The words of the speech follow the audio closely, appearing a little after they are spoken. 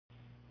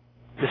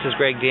This is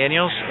Greg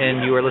Daniels,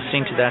 and you are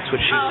listening to That's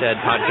What She Said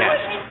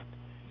podcast.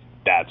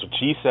 That's What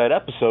She Said,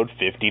 episode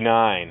 59,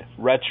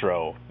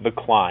 Retro, The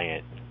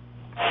Client.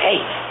 Hey,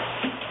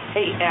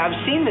 I've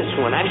seen this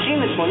one. It's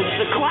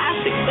the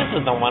classic. This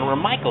is the one where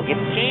Michael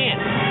gets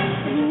jammed.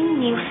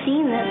 You've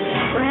seen this.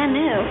 It's brand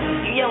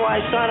new. Yeah, well,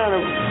 I saw it on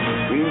a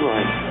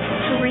rerun.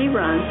 It's a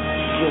rerun.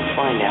 You'll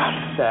find out.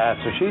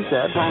 That's What She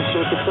Said. Time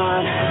circuit's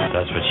on.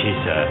 That's What She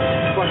Said.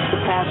 Flux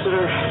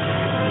capacitor.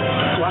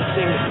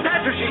 Fluxing.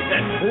 That's What She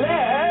Said.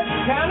 Let's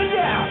count it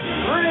down.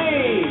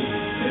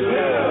 3,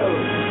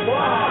 2,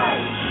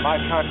 1. My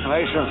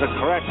calculations are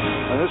correct.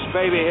 When this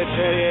baby hits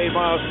 88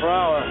 miles per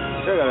hour,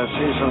 you're going to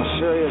see some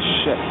serious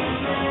shit.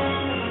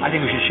 I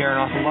think we should share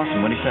an awesome lesson.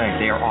 What do you say?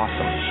 They are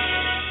awesome.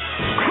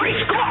 Great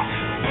Scott!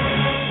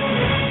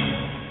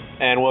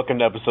 And welcome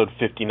to episode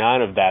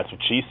 59 of That's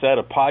What She Said,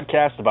 a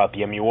podcast about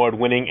the Emmy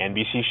Award-winning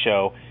NBC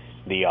show,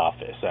 The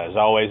Office. As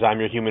always, I'm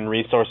your Human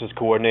Resources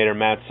Coordinator,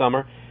 Matt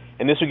Summer,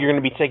 and this week you're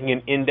going to be taking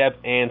an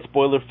in-depth and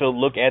spoiler-filled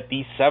look at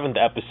the 7th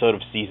episode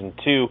of Season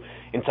 2,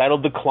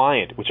 entitled The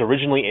Client, which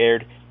originally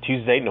aired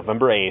Tuesday,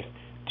 November 8th,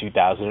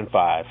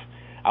 2005.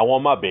 I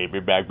want my baby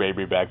back,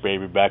 baby back,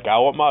 baby back. I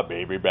want my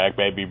baby back,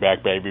 baby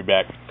back, baby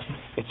back.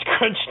 It's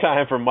crunch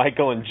time for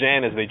Michael and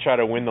Jen as they try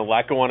to win the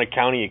Lackawanna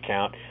County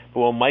account, but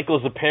will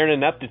Michael's apparent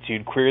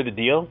ineptitude queer the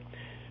deal?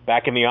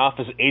 Back in the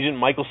office, Agent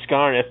Michael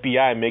Scarn,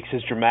 FBI, makes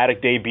his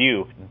dramatic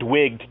debut.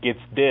 Dwigged gets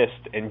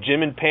dissed, and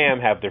Jim and Pam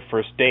have their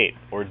first date.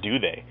 Or do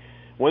they?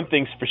 One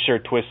thing's for sure,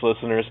 Twist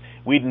listeners,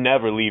 we'd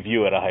never leave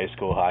you at a high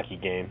school hockey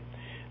game.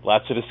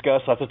 Lots to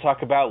discuss, lots to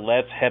talk about.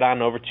 Let's head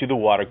on over to the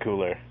water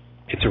cooler.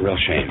 It's a real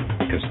shame,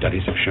 because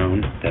studies have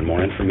shown that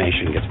more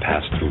information gets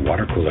passed through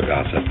water cooler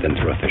gossip than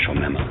through official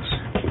memos,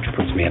 which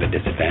puts me at a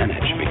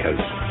disadvantage because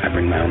I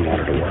bring my own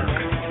water to work.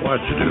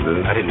 Why'd you do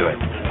this? I didn't do it.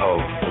 Oh,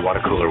 the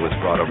water cooler was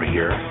brought over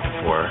here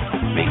for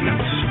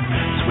maintenance.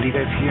 So what do you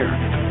guys hear?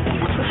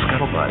 What's the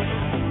scuttlebutt?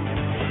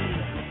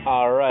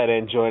 All right,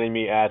 and joining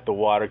me at the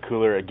water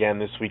cooler again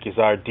this week is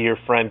our dear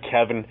friend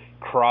Kevin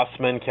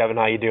Crossman. Kevin,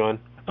 how you doing?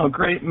 Oh,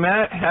 great,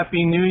 Matt.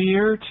 Happy New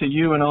Year to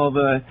you and all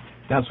the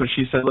That's What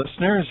She Said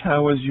listeners.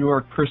 How was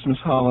your Christmas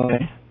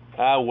holiday?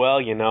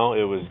 Well, you know,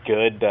 it was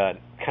good.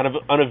 Kind of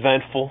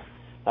uneventful.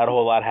 Not a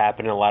whole lot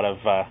happening. A lot of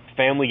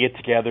family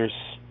get-togethers,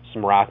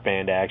 some rock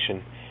band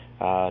action.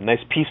 Nice,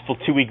 peaceful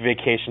 2-week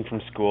vacation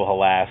from school,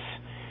 alas.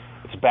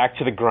 It's back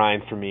to the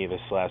grind for me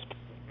this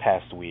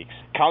past weeks.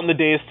 Counting the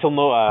days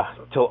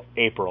till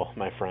April,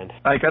 my friend.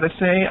 I got to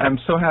say, I'm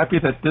so happy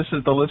that this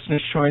is the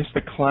listener's choice,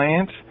 The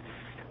Client,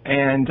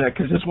 and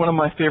because it's one of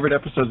my favorite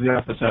episodes of The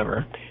Office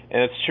ever.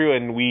 And it's true,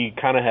 and we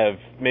kind of have,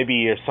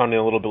 maybe are sounding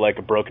a little bit like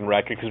a broken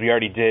record, because we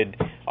already did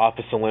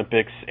Office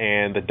Olympics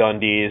and the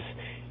Dundies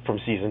from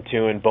Season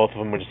 2, and both of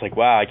them were just like,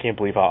 wow, I can't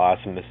believe how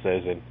awesome this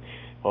is, and,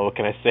 well, what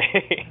can I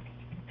say?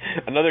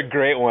 Another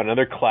great one,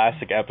 another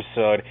classic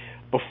episode.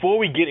 Before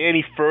we get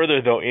any further,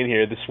 though, in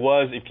here, this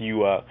was, if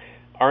you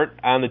aren't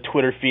on the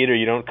Twitter feed or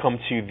you don't come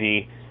to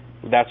the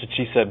That's What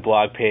She Said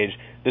blog page,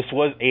 this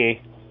was a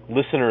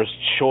listener's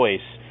choice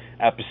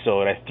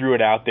episode. I threw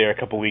it out there a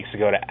couple weeks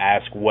ago to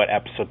ask what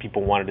episode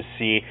people wanted to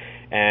see,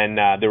 and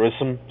there was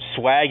some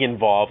swag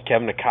involved.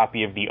 Kevin, a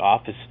copy of The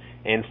Office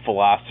and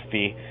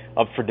Philosophy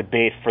up for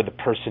debate for the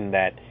person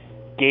that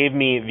gave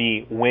me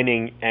the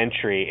winning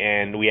entry,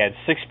 and we had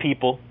 6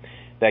 people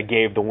that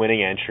gave the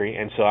winning entry,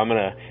 and so I'm going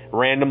to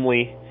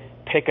randomly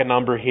pick a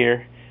number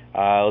here.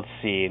 Let's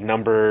see,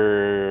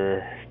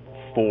 number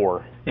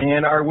 4.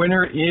 And our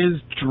winner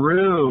is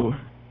Drew.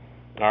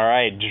 All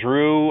right,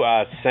 Drew,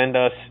 send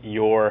us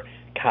your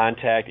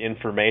contact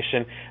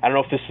information. I don't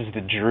know if this is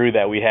the Drew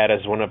that we had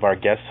as one of our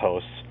guest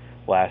hosts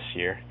last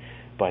year,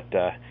 but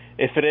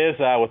if it is,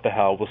 what the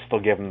hell, we'll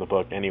still give him the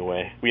book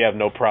anyway. We have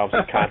no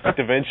problems with conflict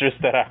of interest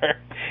at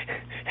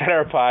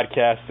our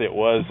podcast. It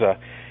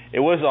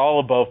was all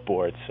above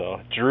board. So,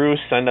 Drew,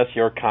 send us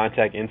your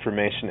contact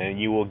information, and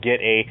you will get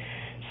a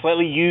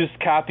slightly used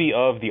copy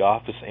of The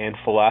Office and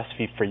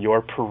Philosophy for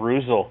your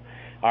perusal.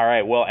 All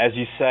right, well, as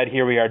you said,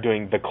 here we are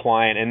doing The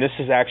Client, and this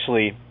is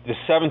actually the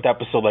 7th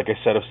episode, like I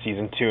said, of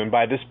Season 2, and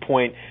by this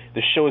point,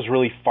 the show is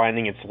really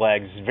finding its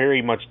legs. It's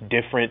very much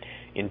different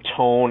in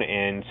tone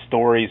and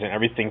stories and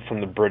everything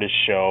from the British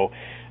show,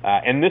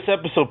 and this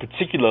episode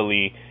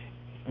particularly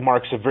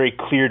marks a very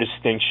clear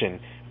distinction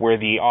where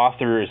the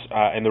authors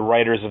and the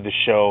writers of the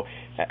show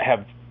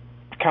have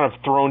kind of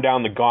thrown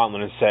down the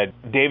gauntlet and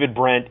said, David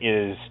Brent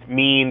is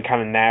mean,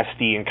 kind of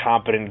nasty,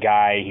 incompetent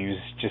guy who's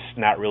just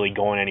not really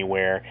going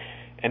anywhere.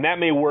 And that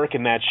may work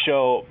in that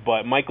show,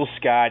 but Michael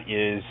Scott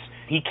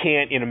he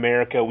can't in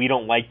America. We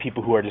don't like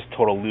people who are just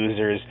total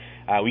losers.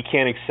 We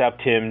can't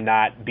accept him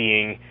not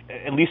being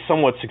at least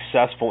somewhat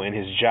successful in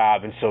his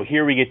job. And so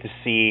here we get to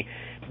see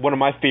one of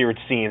my favorite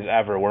scenes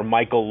ever, where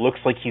Michael looks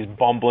like he's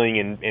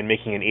bumbling and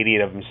making an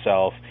idiot of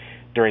himself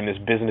during this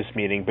business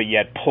meeting, but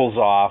yet pulls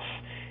off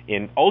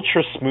in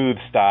ultra smooth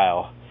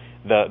style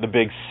the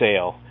big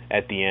sale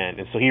at the end.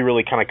 And so he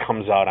really kind of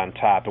comes out on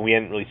top, and we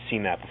hadn't really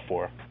seen that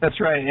before. That's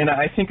right, and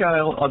I think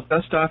I'll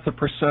dust off the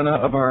persona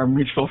of our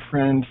mutual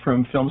friend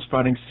from Film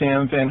Spotting,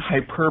 Sam Van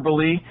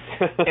Hyperbole,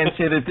 and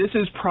say that this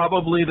is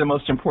probably the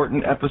most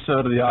important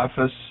episode of The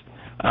Office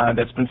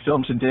that's been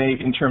filmed to date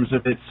in terms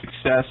of its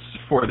success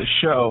for the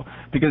show,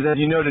 because as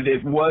you noted,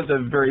 it was a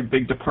very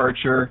big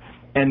departure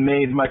and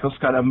made Michael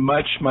Scott a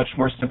much, much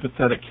more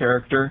sympathetic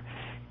character,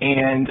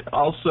 and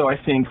also, I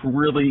think,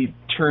 really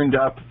turned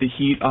up the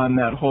heat on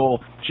that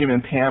whole Jim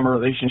and Pam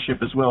relationship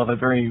as well in a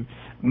very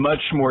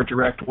much more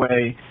direct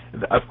way,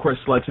 of course,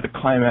 led to the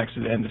climax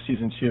at the end of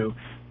Season 2,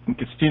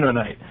 Casino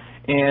Night.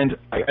 And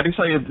I can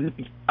tell you,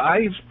 I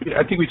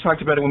think we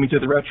talked about it when we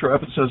did the retro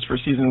episodes for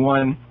Season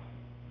 1.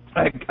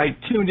 I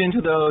tuned into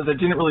those. I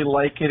didn't really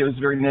like it. It was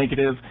very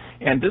negative.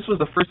 And this was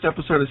the first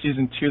episode of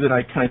Season 2 that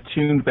I kind of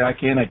tuned back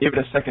in. I gave it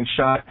a second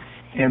shot,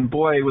 and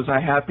boy, was I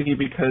happy,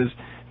 because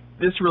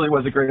this really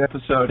was a great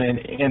episode,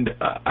 and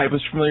I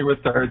was familiar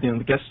with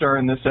the guest star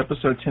in this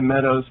episode, Tim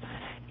Meadows,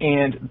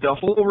 and the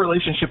whole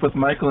relationship with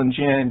Michael and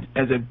Jan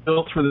as it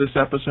built through this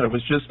episode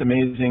was just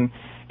amazing.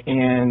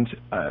 And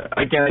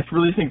again, I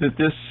really think that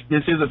this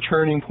is a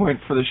turning point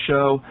for the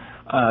show.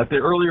 The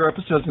earlier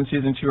episodes in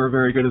Season 2 are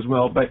very good as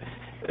well, but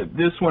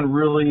this one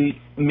really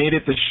made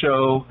it the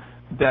show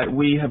that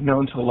we have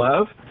known to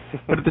love.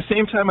 But at the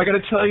same time, I got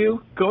to tell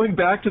you, going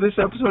back to this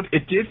episode,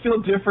 it did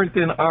feel different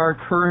than our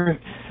current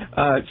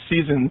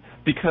season,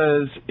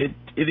 because it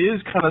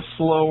is kind of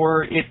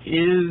slower. It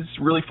is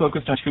really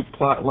focused on 2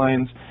 plot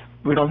lines.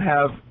 We don't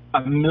have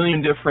a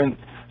million different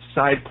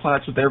side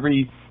plots with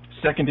every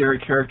secondary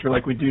character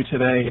like we do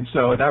today. And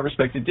so in that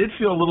respect, it did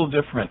feel a little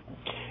different.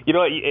 You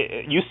know,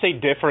 you say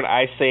different,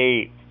 I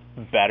say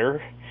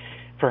better.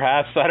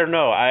 Perhaps, I don't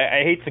know. I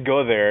hate to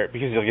go there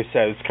because, like I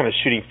said, it's kind of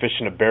shooting fish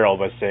in a barrel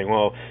by saying,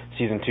 well,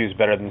 Season 2 is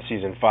better than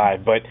Season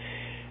 5. But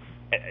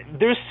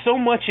there's so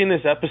much in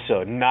this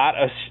episode. Not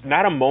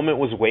a moment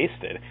was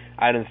wasted,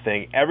 I didn't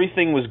think.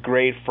 Everything was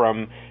great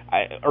from...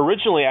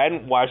 Originally, I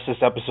hadn't watched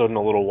this episode in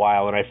a little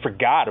while, and I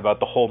forgot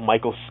about the whole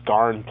Michael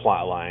Scarn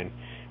plotline,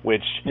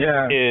 which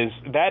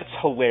that's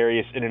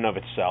hilarious in and of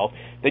itself.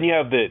 Then you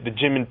have the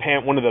Jim and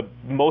Pam, one of the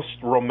most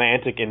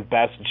romantic and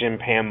best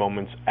Jim-Pam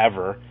moments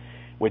ever,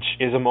 which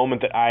is a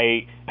moment that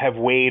I have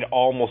weighed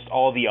almost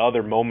all the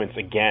other moments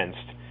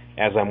against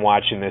as I'm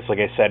watching this. Like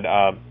I said,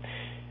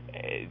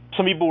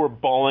 some people were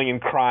bawling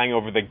and crying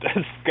over the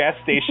gas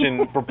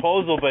station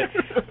proposal, but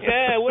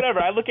yeah,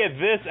 whatever. I look at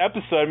this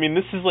episode, I mean,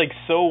 this is like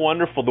so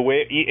wonderful, the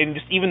way, and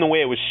just even the way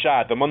it was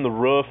shot. I'm on the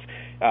roof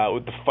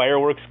with the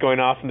fireworks going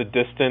off in the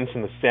distance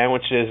and the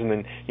sandwiches, and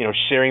then, you know,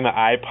 sharing the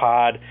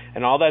iPod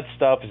and all that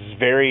stuff is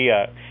very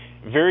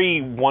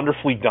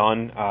wonderfully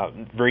done,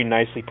 very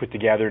nicely put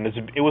together, and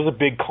it was a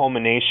big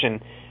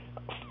culmination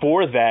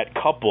for that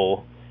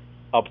couple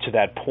up to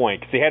that point,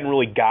 because they hadn't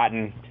really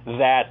gotten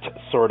that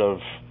sort of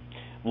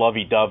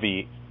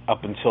lovey-dovey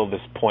up until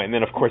this point. And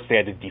then, of course, they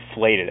had to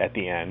deflate it at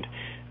the end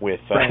with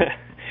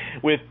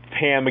with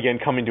Pam again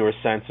coming to her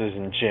senses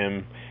and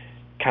Jim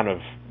kind of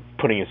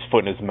putting his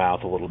foot in his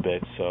mouth a little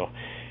bit. So.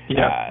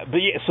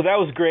 So that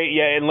was great.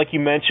 Yeah, and like you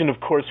mentioned, of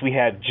course, we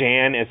had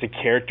Jan as a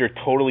character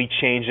totally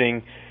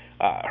changing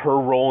her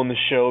role in the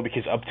show,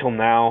 because up till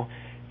now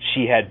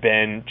she had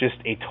been just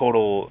a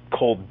total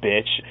cold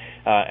bitch.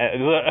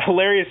 There's a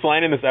hilarious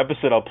line in this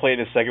episode, I'll play it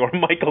in a second, where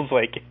Michael's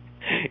like,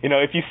 you know,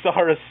 if you saw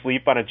her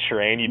asleep on a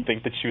train, you'd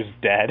think that she was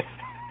dead.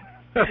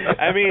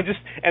 I mean,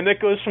 and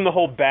that goes from the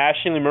whole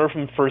bashing, remember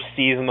from the first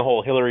season, the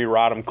whole Hillary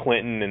Rodham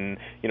Clinton and,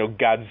 you know,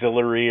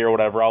 Godzilla-y or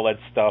whatever, all that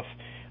stuff,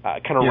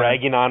 kind of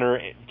ragging on her,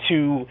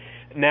 to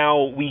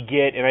now we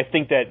get, and I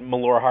think that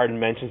Melora Hardin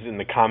mentions it in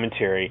the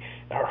commentary,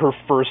 her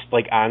first,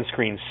 like,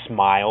 on-screen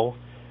smile.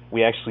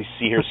 We actually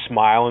see her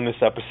smile in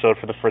this episode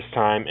for the first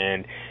time,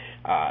 and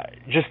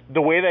just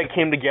the way that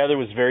came together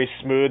was very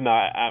smooth, and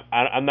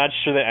I'm not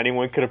sure that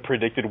anyone could have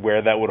predicted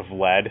where that would have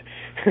led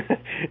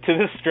to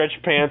this stretch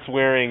pants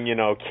wearing, you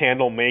know,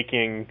 candle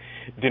making,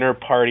 dinner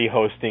party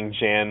hosting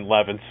Jan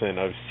Levinson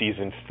of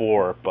Season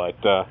 4, but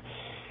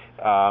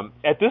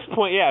at this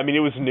point, yeah, I mean,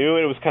 it was new,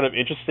 and it was kind of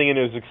interesting, and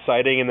it was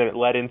exciting, and then it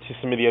led into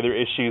some of the other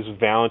issues with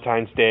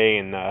Valentine's Day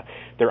and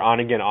their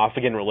on-again,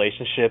 off-again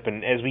relationship,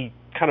 and as we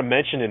kind of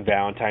mentioned in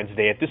Valentine's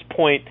Day, at this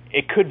point,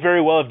 it could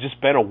very well have just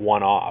been a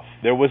one-off.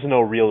 There was no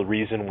real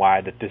reason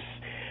why that this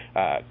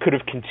could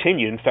have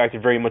continued. In fact,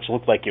 it very much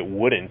looked like it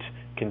wouldn't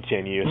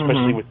continue,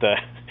 especially with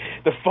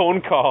the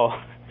phone call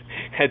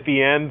at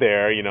the end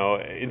there, you know,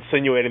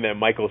 insinuating that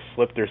Michael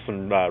slipped her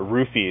some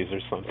roofies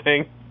or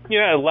something.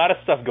 Yeah, a lot of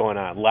stuff going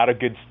on, a lot of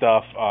good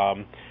stuff,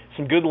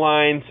 some good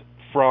lines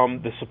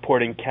from the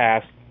supporting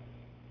cast,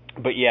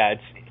 but yeah,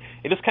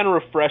 it is kind of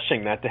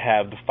refreshing not to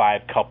have the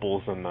 5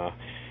 couples and the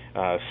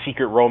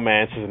secret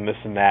romances and this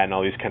and that and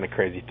all these kind of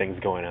crazy things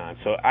going on.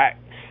 So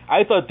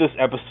I thought this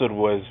episode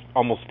was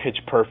almost pitch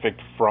perfect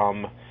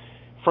from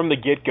the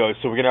get-go,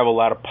 so we're going to have a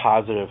lot of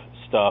positive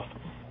stuff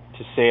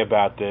to say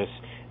about this.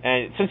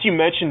 And since you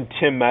mentioned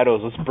Tim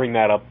Meadows, let's bring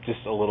that up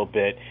just a little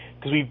bit,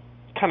 because we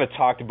kind of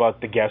talked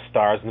about the guest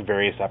stars in the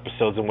various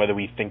episodes and whether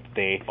we think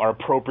they are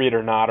appropriate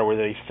or not, or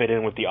whether they fit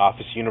in with the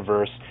Office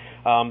universe.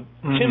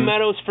 Tim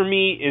Meadows, for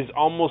me, is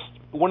almost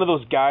one of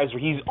those guys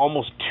where he's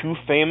almost too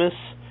famous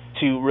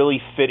to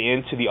really fit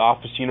into the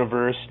Office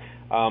universe.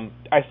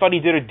 I thought he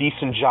did a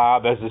decent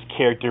job as this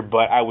character,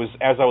 but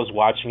as I was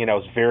watching it, I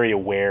was very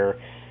aware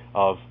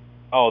of,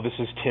 this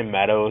is Tim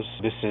Meadows.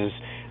 This is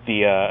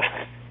the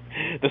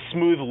the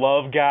smooth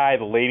love guy,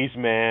 the ladies'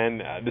 man.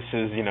 This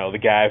is, the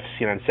guy I've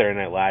seen on Saturday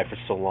Night Live for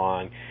so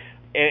long.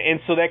 And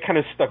so that kind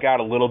of stuck out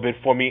a little bit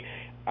for me.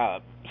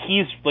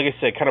 He's, like I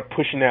said, kind of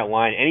pushing that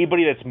line.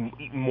 Anybody that's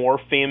more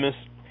famous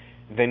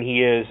than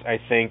he is, I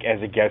think,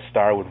 as a guest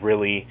star would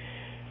really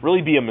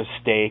be a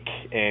mistake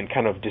and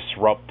kind of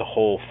disrupt the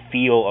whole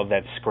feel of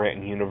that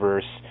Scranton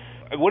universe.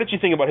 What did you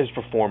think about his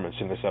performance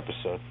in this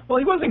episode? Well,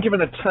 he wasn't given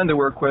a ton to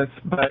work with,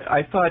 but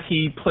I thought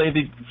he played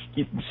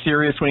it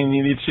serious when he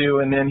needed to,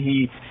 and then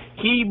he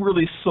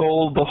really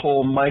sold the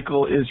whole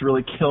Michael is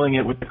really killing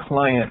it with the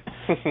client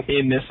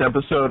in this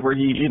episode, where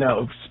he,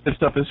 spits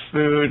up his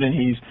food and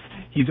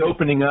he's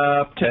opening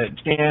up to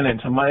Jan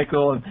and to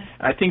Michael, and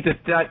I think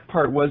that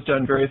part was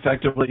done very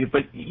effectively.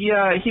 But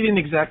yeah, he didn't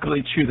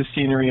exactly chew the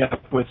scenery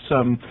up with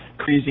some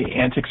crazy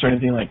antics or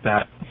anything like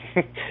that.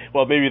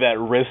 Well, maybe that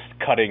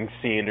wrist-cutting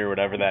scene or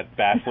whatever that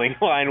baffling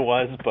line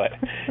was, but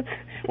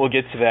we'll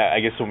get to that, I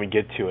guess, when we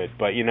get to it.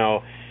 But, he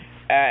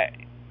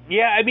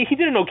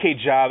did an okay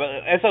job.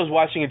 As I was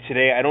watching it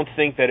today, I don't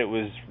think that it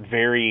was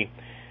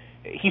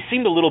he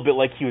seemed a little bit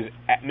like he was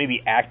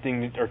maybe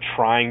acting or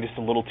trying just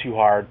a little too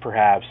hard,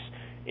 perhaps,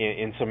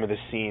 in some of the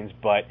scenes.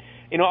 But,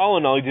 all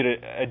in all, he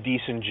did a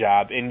decent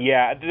job. And,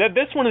 yeah,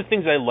 that's one of the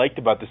things I liked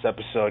about this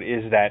episode,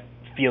 is that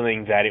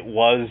feeling that it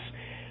was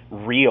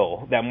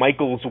real, that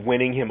Michael's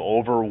winning him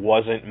over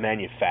wasn't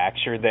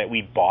manufactured, that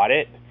we bought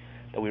it,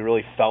 that we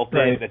really felt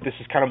it, that this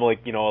is kind of like,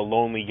 a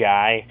lonely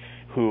guy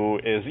who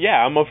is,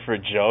 I'm up for a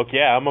joke,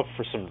 I'm up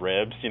for some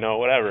ribs,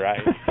 whatever. I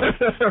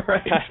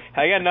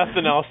got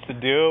nothing else to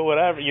do,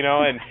 whatever,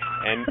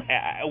 and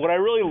what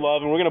I really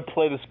love, and we're going to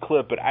play this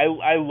clip, but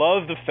I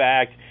love the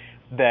fact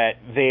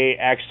that they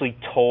actually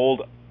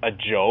told a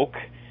joke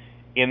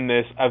in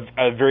this,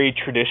 a very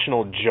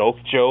traditional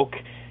joke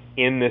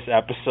in this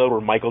episode,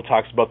 where Michael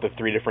talks about the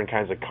 3 different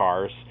kinds of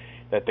cars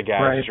that the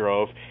guys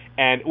drove,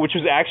 and which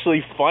was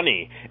actually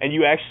funny, and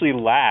you actually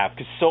laugh,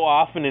 because so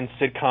often in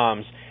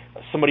sitcoms,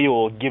 somebody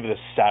will give the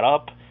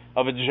setup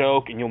of a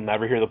joke, and you'll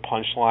never hear the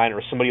punchline,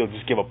 or somebody will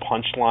just give a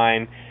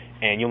punchline,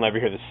 and you'll never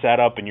hear the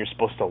setup, and you're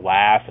supposed to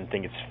laugh and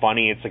think it's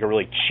funny. It's like a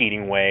really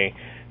cheating way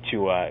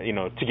to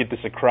to get this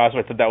across.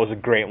 I thought that was a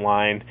great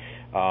line.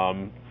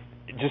 And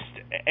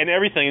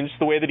everything, and just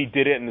the way that he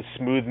did it, and the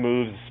smooth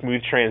moves,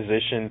 smooth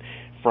transition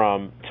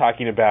from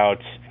talking about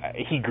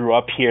he grew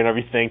up here and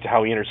everything to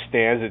how he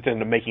understands it,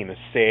 into making the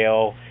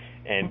sale,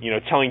 and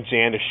telling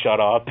Jan to shut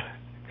up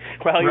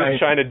while he was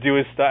trying to do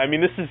his stuff. I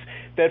mean, this is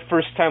that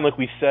first time, like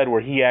we said,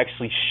 where he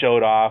actually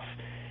showed off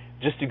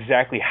just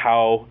exactly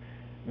how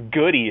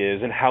good he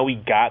is and how he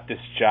got this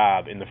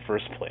job in the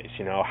first place.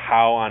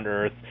 How on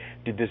earth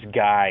did this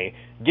guy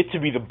get to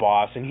be the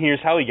boss? And here's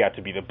how he got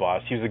to be the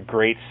boss. He was a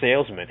great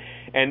salesman.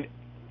 And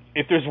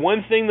if there's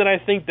one thing that I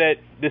think that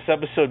this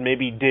episode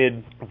maybe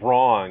did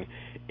wrong,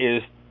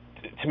 is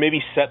to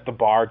maybe set the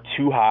bar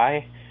too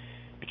high.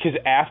 Because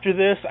after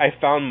this, I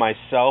found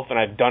myself, and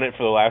I've done it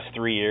for the last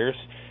 3 years,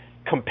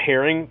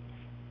 comparing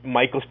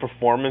Michael's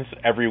performance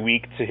every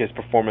week to his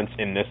performance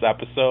in this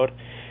episode,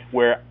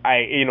 where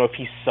if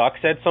he sucks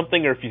at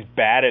something or if he's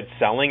bad at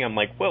selling, I'm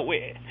like, well,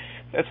 wait,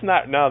 that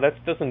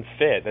doesn't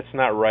fit. That's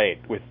not right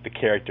with the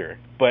character.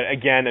 But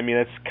again, I mean,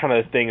 that's kind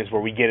of the thing, is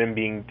where we get him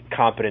being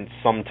competent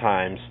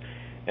sometimes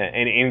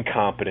and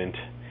incompetent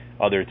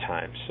other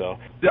times. So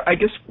I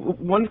guess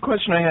one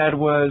question I had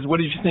was, what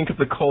did you think of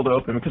the cold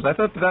open? Because I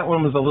thought that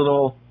one was a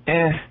little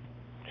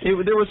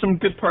there were some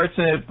good parts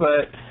in it,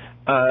 but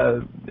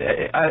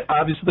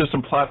obviously there's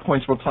some plot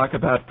points we'll talk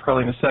about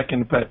probably in a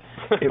second. But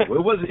it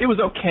was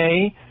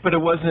okay, but it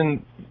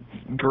wasn't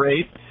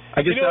great.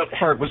 I guess that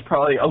part was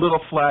probably a little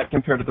flat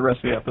compared to the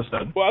rest of the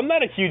episode. Well, I'm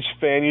not a huge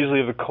fan usually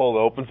of the cold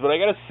opens, but I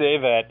got to say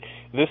that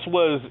this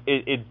was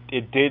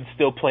it did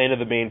still play into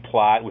the main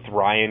plot, with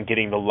Ryan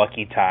getting the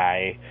lucky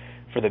tie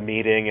for the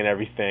meeting and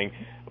everything.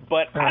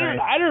 But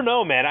I don't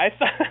know, man. I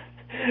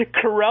thought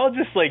Carell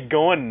just like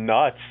going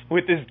nuts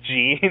with his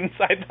jeans,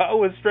 I thought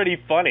was pretty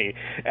funny.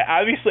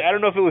 Obviously, I don't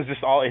know if it was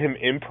just all him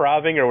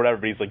improvising or whatever,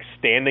 but he's like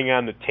standing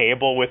on the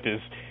table with his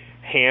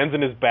hands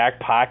in his back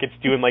pockets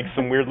doing like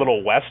some weird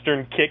little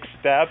Western kick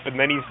step, and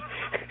then he's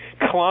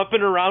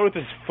clomping around with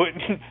his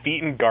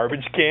feet in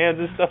garbage cans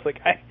and stuff,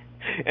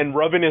 and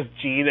rubbing his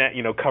jean at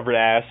covered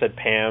ass at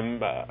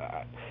Pam.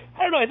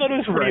 I don't know, I thought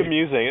it was pretty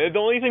amusing. The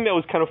only thing that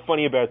was kind of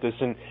funny about this,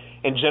 and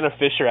Jenna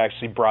Fischer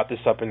actually brought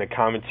this up in the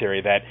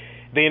commentary, that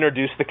they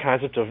introduced the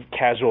concept of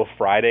Casual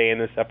Friday in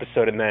this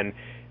episode, and then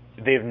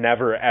they've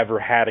never ever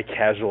had a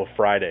Casual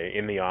Friday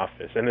in The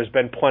Office, and there's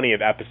been plenty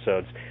of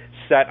episodes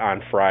set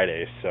on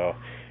Fridays, so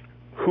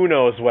who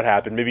knows what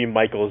happened. Maybe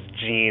Michael's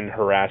gene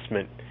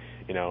harassment,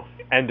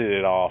 ended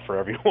it all for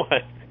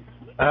everyone.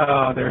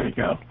 Oh, there you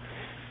go.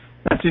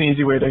 That's an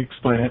easy way to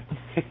explain it.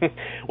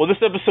 Well, this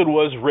episode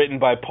was written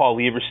by Paul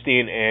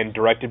Lieberstein and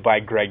directed by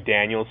Greg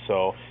Daniels.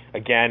 So,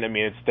 again, I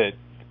mean, it's the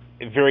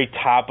very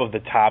top of the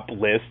top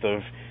list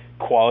of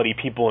quality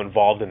people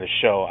involved in the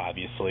show,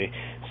 obviously.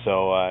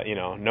 So,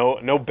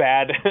 no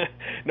bad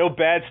no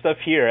bad stuff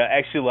here.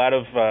 Actually, a lot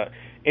of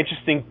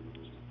interesting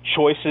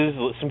choices,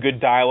 some good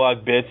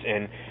dialogue bits,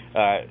 and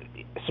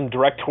some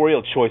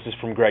directorial choices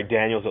from Greg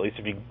Daniels, at least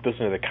if you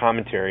listen to the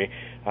commentary.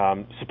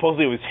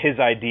 Supposedly it was his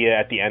idea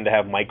at the end to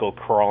have Michael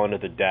crawl under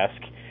the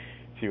desk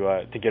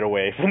to get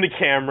away from the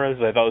cameras.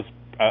 I thought it was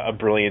a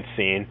brilliant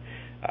scene.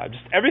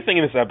 Just everything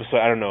in this episode,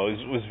 I don't know,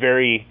 was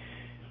very,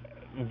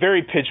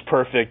 very pitch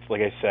perfect,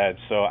 like I said.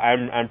 So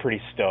I'm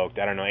pretty stoked.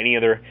 I don't know. Any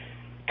other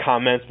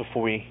comments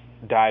before we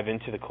dive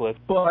into the clip?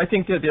 Well, I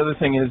think that the other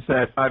thing is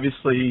that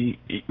obviously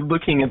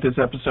looking at this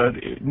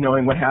episode,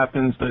 knowing what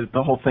happens,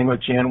 the whole thing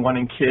with Jan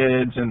wanting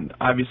kids and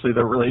obviously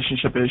the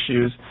relationship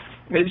issues,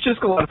 it's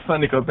just a lot of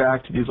fun to go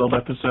back to these old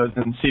episodes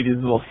and see these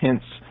little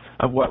hints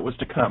of what was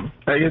to come.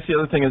 I guess the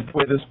other thing is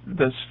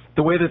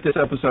the way that this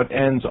episode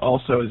ends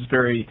also is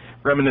very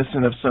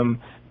reminiscent of some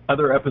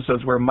other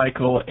episodes where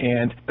Michael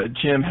and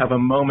Jim have a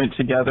moment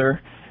together,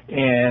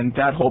 and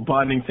that whole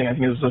bonding thing, I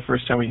think it was the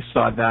first time we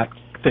saw that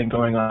thing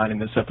going on in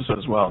this episode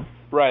as well.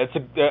 Right, it's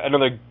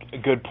another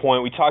good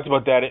point. We talked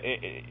about that.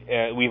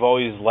 We've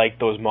always liked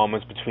those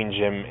moments between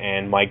Jim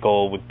and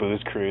Michael with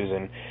Booze Cruise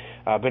and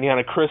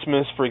Benihana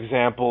Christmas, for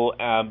example.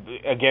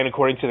 Again,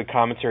 according to the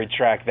commentary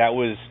track, that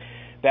was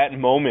that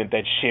moment,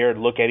 that shared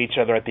look at each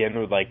other at the end,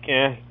 was like,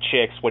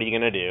 chicks, what are you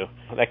gonna do?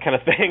 That kind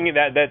of thing.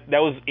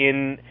 That was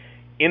in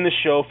the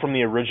show from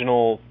the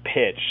original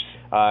pitch.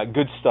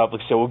 Good stuff.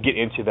 So we'll get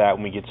into that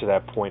when we get to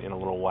that point in a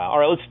little while. All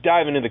right, let's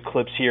dive into the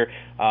clips here.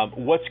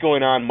 What's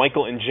going on?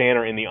 Michael and Jan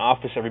are in the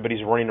office.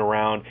 Everybody's running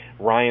around.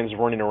 Ryan's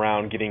running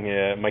around getting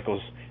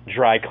Michael's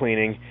dry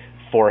cleaning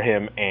for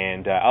him,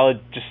 and I'll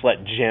just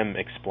let Jim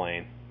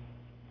explain.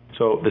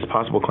 So this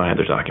possible client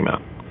they're talking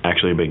about,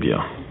 actually a big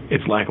deal.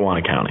 It's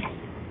Lackawanna County,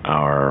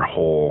 our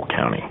whole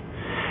county.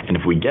 And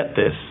if we get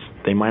this,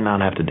 they might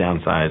not have to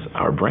downsize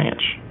our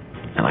branch.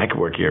 And I could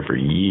work here for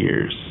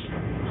years.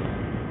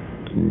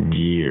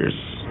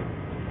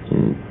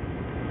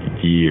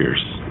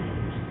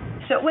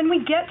 So when we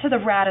get to the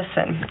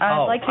Radisson,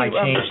 I'd like to... I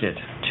changed it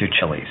to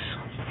Chili's.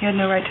 You had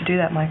no right to do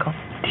that, Michael.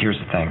 Here's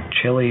the thing.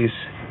 Chili's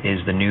is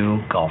the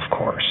new golf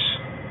course.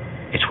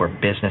 It's where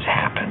business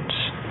happens.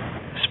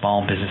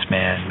 Small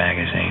Businessman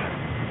magazine.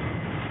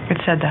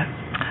 It said that.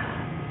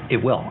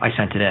 It will. I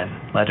sent it in.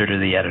 Letter to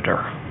the editor.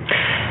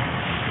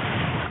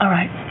 All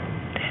right.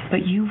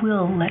 But you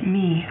will let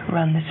me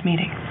run this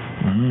meeting.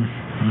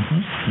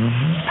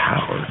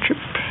 Power trip.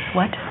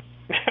 What?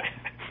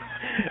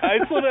 I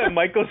just love that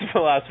Michael's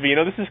philosophy.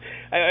 This is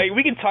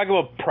we can talk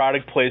about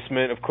product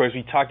placement. Of course,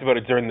 we talked about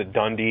it during the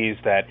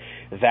Dundies that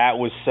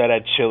was set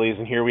at Chili's,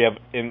 and here we have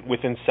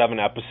within 7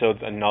 episodes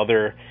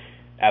another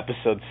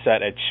episode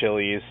set at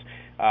Chili's.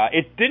 I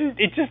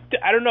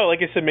don't know. Like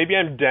I said, maybe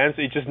I'm dense.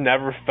 It just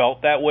never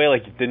felt that way.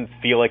 Like it didn't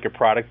feel like a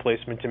product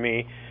placement to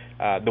me.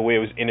 The way it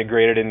was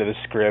integrated into the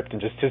script,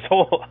 and just his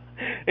whole,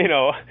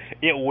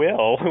 it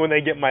will when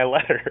they get my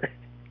letter.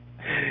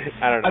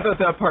 I don't know. I thought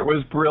that part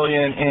was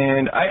brilliant,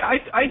 and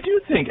I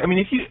do think, I mean,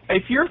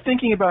 if you're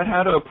thinking about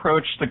how to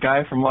approach the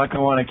guy from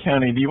Lackawanna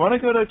County, do you want to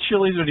go to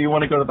Chili's or do you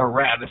want to go to the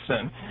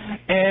Radisson?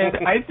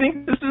 And I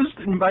think this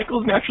is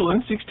Michael's natural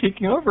instincts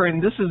taking over,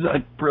 and this is a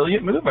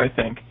brilliant move, I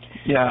think.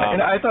 Yeah,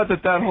 and I thought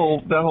that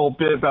whole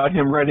bit about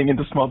him writing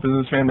into Small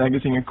Businessman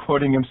magazine and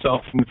quoting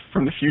himself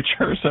from the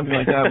future or something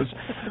like that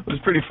was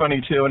pretty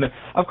funny too. And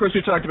of course,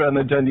 we talked about in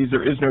the Dundies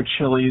there is no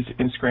Chili's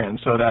in Scranton,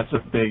 so that's a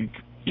big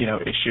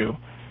issue.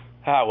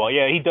 Well,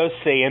 yeah, he does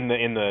say in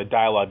the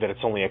dialogue that it's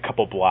only a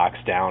couple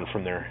blocks down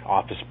from their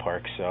office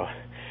park. So,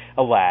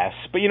 alas.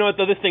 But you know what?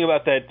 The other thing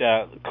about that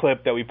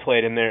clip that we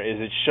played in there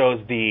is it shows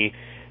the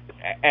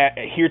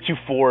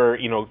heretofore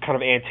kind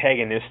of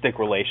antagonistic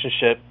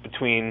relationship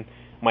between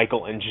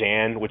Michael and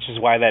Jan, which is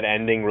why that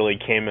ending really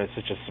came as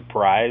such a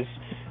surprise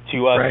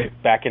to us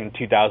back in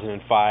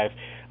 2005.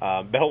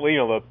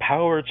 The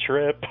power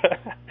trip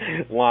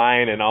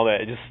line and all that,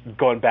 just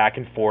going back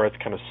and forth,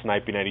 kind of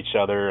sniping at each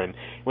other. And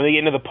when they get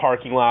into the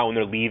parking lot, when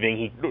they're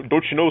leaving,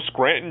 don't you know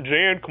Scranton,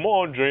 Jan? Come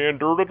on, Jan.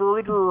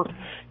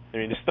 I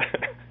mean, just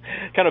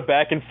kind of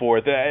back and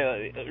forth.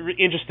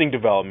 Interesting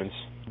developments.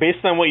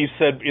 Based on what you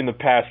said in the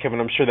past, Kevin,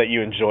 I'm sure that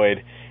you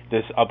enjoyed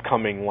this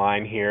upcoming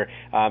line here.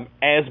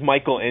 As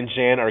Michael and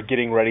Jan are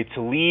getting ready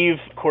to leave,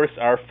 of course,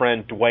 our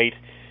friend Dwight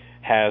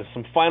has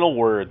some final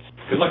words.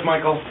 Good luck,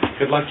 Michael.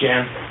 Good luck,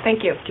 Jan.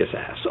 Thank you. Kiss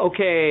ass.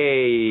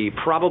 Okay,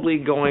 probably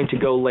going to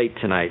go late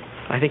tonight.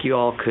 I think you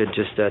all could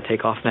just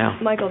take off now.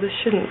 Michael, this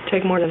shouldn't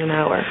take more than an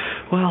hour.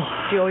 Well...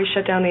 Do you always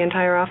shut down the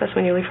entire office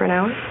when you leave for an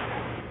hour?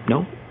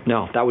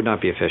 No, that would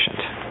not be efficient.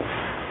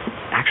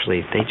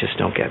 Actually, they just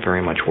don't get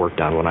very much work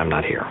done when I'm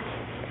not here.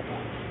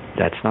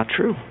 That's not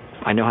true.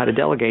 I know how to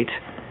delegate,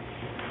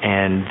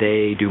 and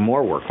they do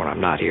more work when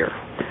I'm not here.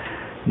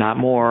 Not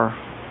more,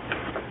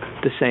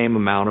 the same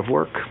amount of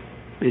work.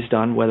 is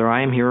done whether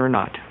I am here or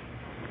not.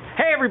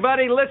 Hey,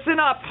 everybody, listen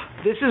up.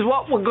 This is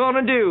what we're going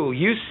to do.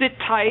 You sit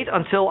tight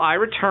until I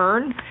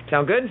return.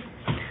 Sound good?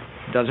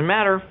 Doesn't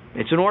matter.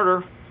 It's an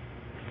order.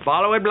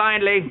 Follow it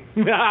blindly.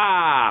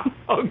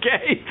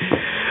 Okay.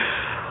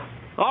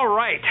 All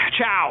right.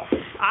 Ciao.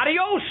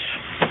 Adios.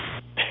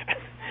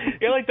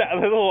 You like that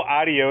little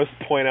adios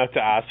point out to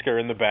Oscar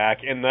in the back.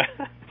 And the,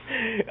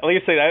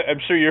 like I said, I'm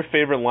sure your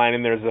favorite line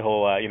in there is the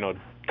whole,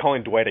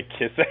 calling Dwight a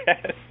kiss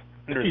ass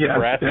under his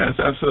breath. Yes,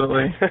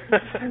 absolutely.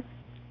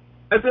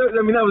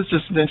 I mean, that was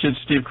just vintage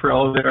Steve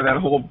Carell there,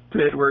 that whole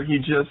bit where he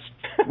just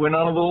went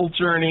on a little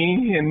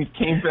journey and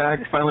came back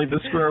finally to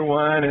square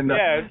one, and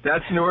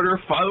that's an order,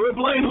 follow it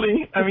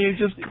blindly. I mean,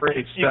 it's just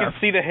great stuff. You can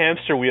see the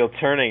hamster wheel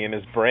turning in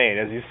his brain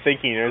as he's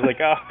thinking. He's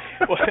like,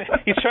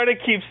 he's trying to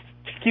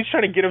keeps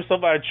trying to get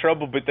himself out of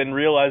trouble, but then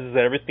realizes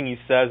that everything he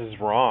says is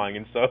wrong,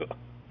 and so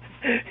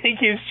he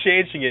keeps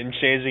changing it,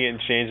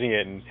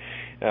 and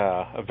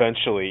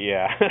eventually,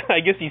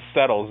 I guess he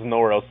settles,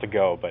 nowhere else to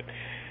go, but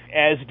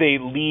as they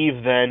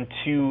leave then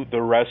to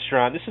the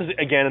restaurant, this is,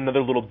 again,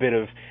 another little bit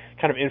of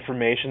kind of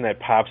information that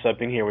pops up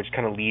in here, which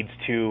kind of leads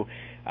to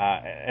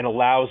and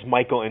allows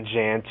Michael and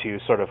Jan to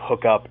sort of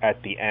hook up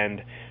at the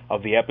end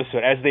of the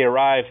episode. As they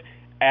arrive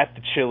at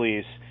the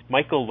Chili's,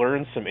 Michael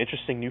learns some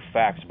interesting new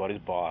facts about his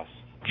boss.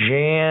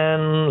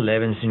 Jan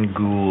Levinson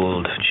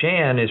Gould.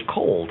 Jan is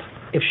cold.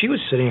 If she was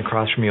sitting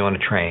across from you on a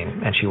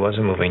train and she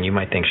wasn't moving, you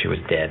might think she was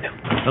dead.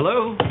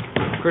 Hello?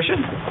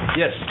 Christian?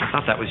 Yes. I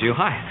thought that was you.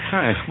 Hi.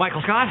 Hi.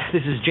 Michael Scott,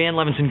 this is Jan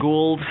Levinson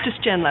Gould.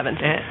 Just Jan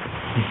Levinson.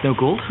 No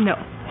Gould? No.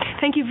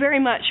 Thank you very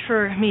much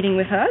for meeting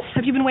with us.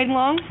 Have you been waiting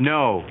long?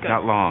 No, Good.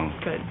 not long.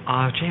 Good.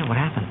 Jan, what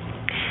happened?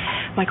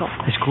 Michael.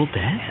 Is Gould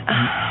dead?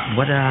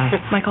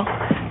 Michael,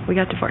 we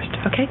got divorced,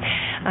 okay?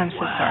 I'm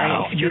so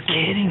sorry. You're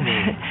kidding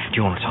me. Do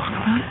you want to talk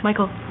about it?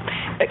 Michael,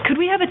 could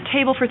we have a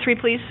table for 3,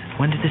 please?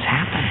 When did this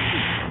happen?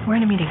 We're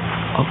in a meeting.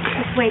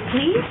 Okay. Wait,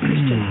 please?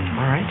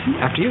 All right.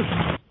 After you.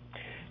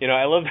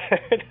 I love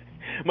that.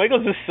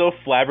 Michael's just so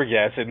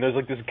flabbergasted, and there's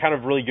like this kind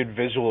of really good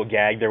visual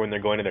gag there when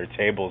they're going to their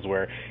tables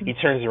where he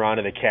turns around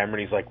to the camera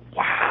and he's like,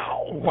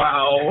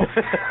 wow.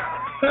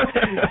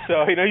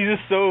 So, he's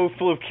just so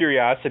full of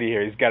curiosity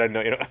here. He's got to know,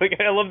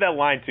 I love that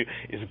line too.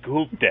 Is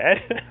Gould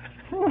dead?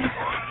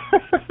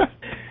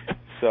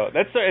 So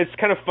it's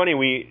kind of funny.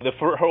 The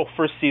whole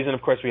first season,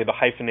 of course, we had the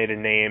hyphenated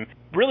name.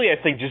 Really,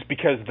 I think just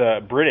because the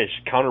British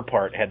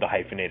counterpart had the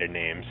hyphenated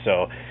name.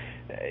 So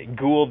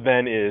Gould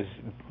then is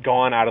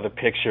gone out of the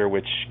picture,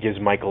 which gives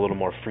Mike a little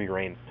more free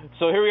reign.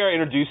 So here we are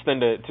introduced then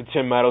to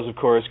Tim Meadows, of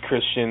course,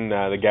 Christian,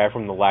 the guy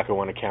from the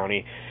Lackawanna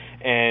County.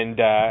 And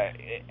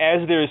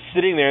as they're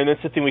sitting there, and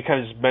that's the thing we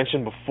kind of just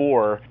mentioned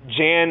before,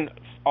 Jan,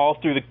 all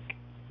through the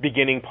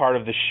beginning part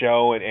of the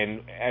show and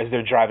as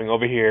they're driving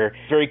over here,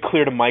 very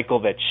clear to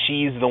Michael that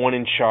she's the one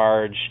in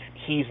charge.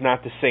 He's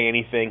not to say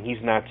anything.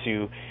 He's not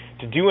to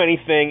do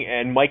anything.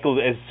 And Michael,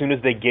 as soon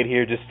as they get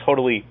here, just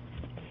totally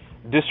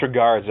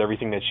disregards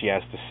everything that she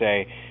has to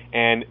say.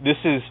 And this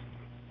is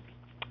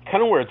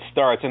kind of where it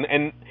starts.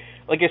 And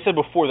like I said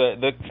before,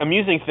 the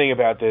amusing thing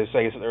about this,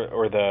 I guess,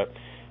 or the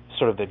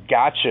sort of the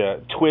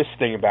gotcha twist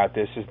thing about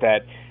this is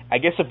that I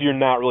guess if you're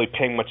not really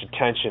paying much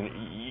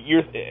attention,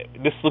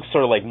 this looks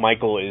sort of like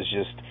Michael is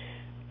just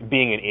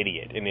being an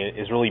idiot and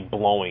is really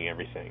blowing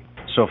everything.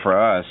 So for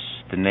us,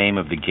 the name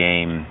of the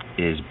game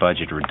is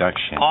Budget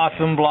Reduction.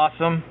 Awesome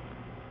Blossom.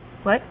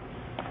 What?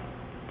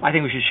 I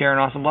think we should share an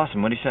Awesome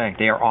Blossom. What do you say?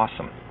 They are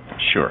awesome.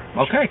 Sure.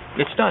 Okay,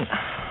 it's done.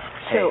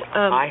 So,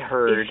 I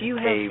heard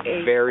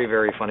a very,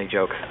 very funny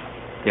joke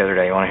the other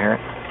day. You want to hear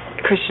it?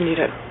 Christian, you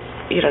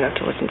don't have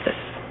to listen to this.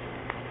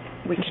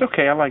 It's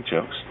okay. I like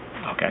jokes.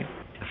 Okay.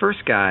 The first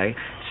guy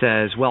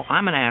says, well,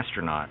 I'm an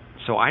astronaut,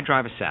 so I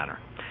drive a Saturn.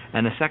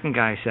 And the second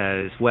guy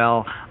says,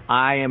 well,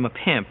 I am a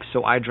pimp,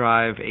 so I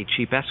drive a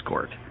cheap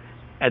Escort.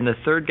 And the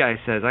third guy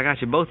says, I got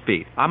you both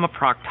beat. I'm a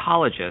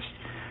proctologist,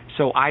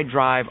 so I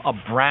drive a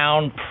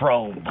brown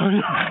probe.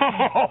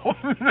 No.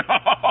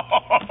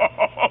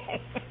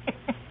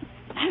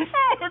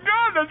 Oh,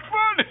 God, that's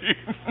funny.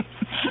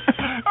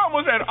 I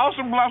almost had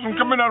Awesome Blossom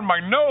coming out of my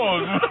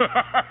nose.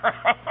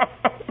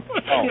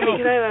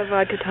 Can I have a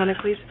vodka tonic,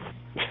 please?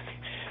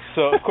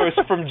 So, of course,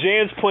 from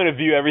Jan's point of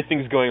view,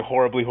 everything's going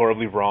horribly,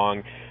 horribly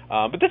wrong.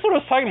 But that's what I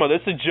was talking about.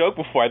 That's a joke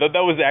before. I thought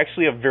that was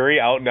actually a very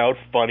out-and-out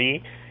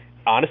funny,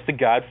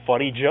 honest-to-God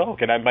funny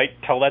joke. And I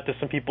might tell that to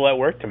some people at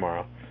work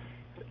tomorrow.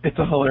 It's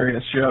a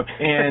hilarious joke.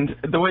 And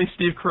the way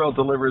Steve Carell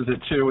delivers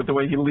it, too, with the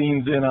way he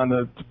leans in on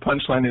the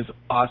punchline is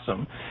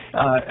awesome.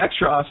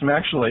 Extra awesome,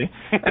 actually.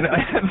 And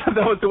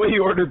that was the way he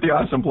ordered the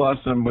Awesome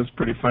Blossom was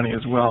pretty funny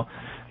as well.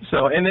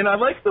 So, and then I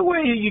like the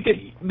way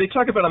they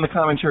talk about it on the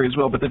commentary as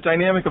well, but the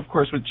dynamic, of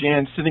course, with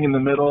Jan sitting in the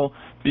middle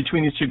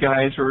between these two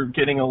guys who are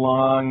getting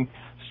along,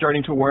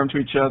 starting to warm to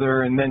each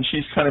other, and then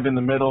she's kind of in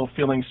the middle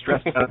feeling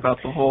stressed out about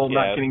the whole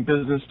not getting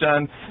business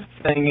done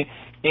thing.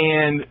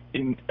 And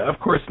of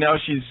course, now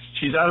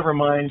she's out of her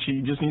mind.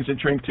 She just needs a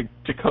drink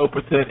to cope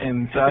with it,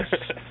 and thus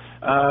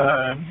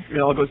It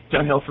all goes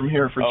downhill from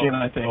here for Jan,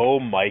 I think. Oh,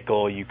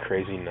 Michael, you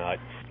crazy nut.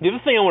 The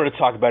other thing I wanted to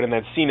talk about in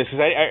that scene is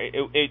because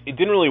it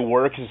didn't really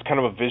work because it's kind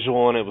of a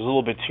visual and it was a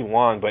little bit too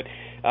long, but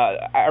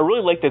I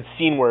really like that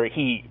scene where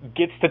he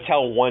gets to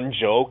tell one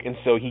joke, and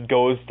so he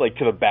goes like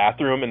to the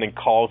bathroom and then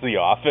calls the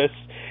office,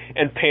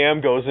 and Pam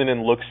goes in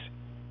and looks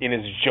in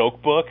his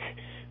joke book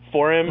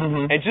for him,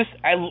 and just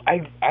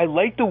I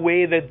like the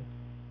way that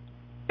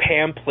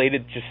Pam played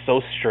it just so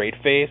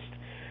straight-faced.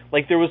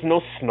 Like there was no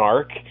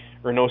snark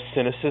or no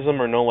cynicism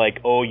or no like,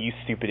 oh, you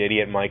stupid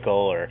idiot, Michael,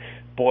 or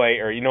boy,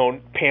 or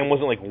Pam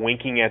wasn't like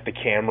winking at the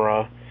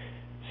camera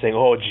saying,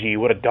 oh gee,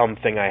 what a dumb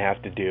thing I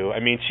have to do.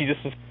 I mean, she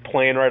just was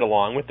playing right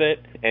along with it,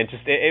 and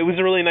just it was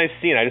a really nice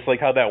scene. I just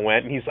like how that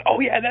went, and he's like, oh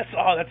yeah,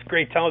 that's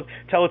great, tell it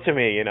to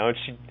me, and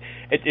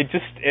it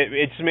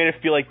just made it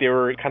feel like they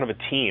were kind of a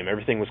team.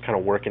 Everything was kind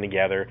of working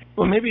together.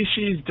 Well, maybe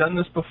she's done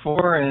this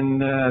before,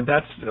 and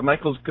that's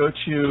Michael's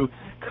go-to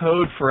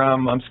code for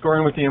I'm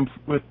scoring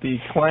with the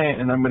client,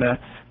 and I'm going to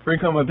bring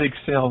home a big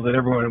sale that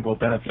everyone will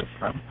benefit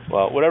from.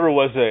 Well, whatever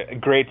was a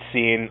great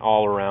scene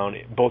all around,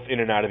 both in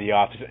and out of the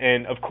office.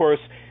 And, of course,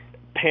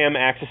 Pam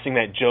accessing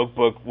that joke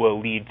book will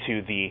lead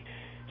to the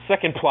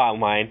second plot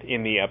line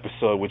in the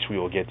episode, which we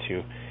will get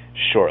to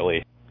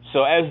shortly.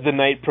 So as the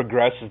night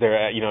progresses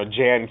there,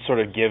 Jan sort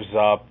of gives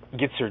up,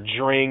 gets her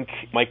drink.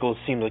 Michael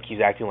seems like he's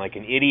acting like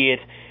an idiot,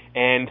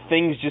 and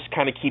things just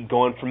kind of keep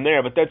going from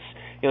there. But that's,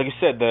 like I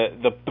said,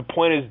 the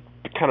point is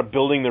kind of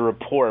building the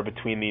rapport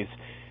between these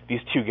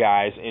two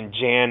guys, and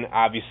Jan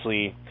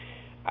obviously,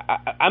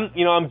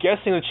 I'm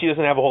guessing that she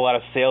doesn't have a whole lot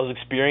of sales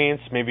experience,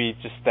 maybe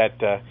just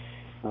that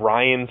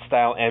Ryan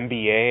style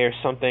MBA or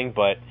something,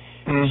 but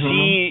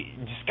she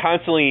just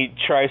constantly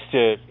tries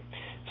to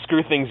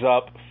screw things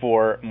up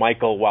for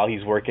Michael while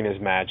he's working his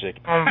magic.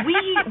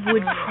 We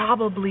would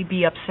probably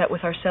be upset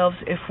with ourselves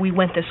if we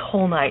went this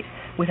whole night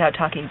without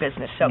talking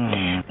business. So,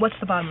 what's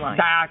the bottom line?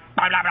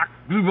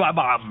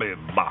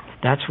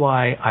 That's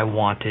why I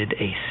wanted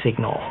a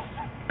signal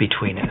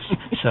between us,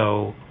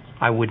 so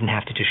I wouldn't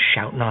have to just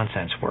shout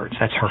nonsense words.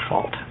 That's her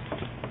fault.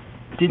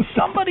 Did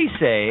somebody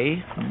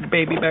say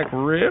baby back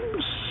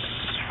ribs?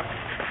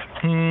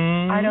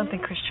 I don't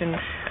think Christian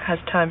has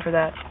time for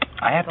that.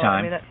 I have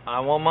time. I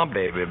want my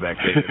baby back,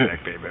 baby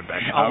back, baby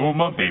back. I want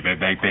my baby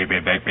back, baby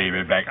back,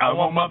 baby back. I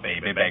want my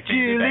baby back,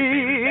 baby back,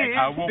 baby back.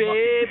 I want my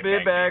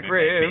baby back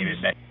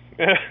ribs.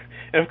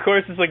 And of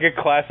course, it's like a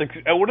classic,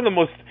 one of the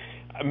most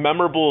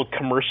memorable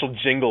commercial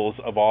jingles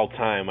of all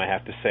time, I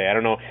have to say. I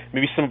don't know,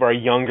 maybe some of our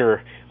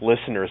younger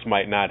listeners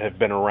might not have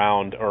been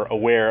around or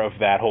aware of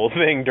that whole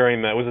thing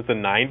during was it the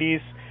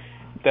 90s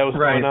that was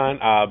going on?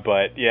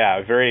 But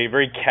yeah, very,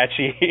 very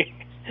catchy.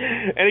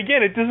 And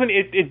again,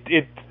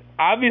 it's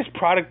obvious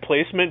product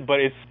placement, but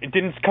it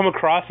didn't come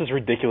across as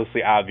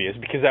ridiculously obvious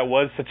because that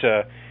was such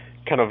a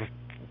kind of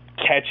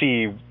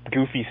catchy,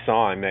 goofy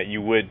song that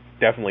you would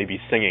definitely be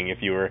singing if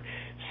you were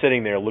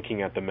sitting there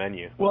looking at the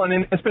menu. Well,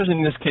 and especially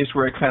in this case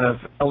where it kind of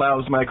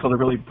allows Michael to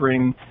really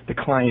bring the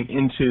client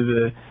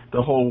into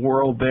the whole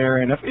world there.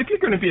 And if you're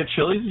going to be at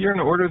Chili's, you're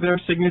going to order their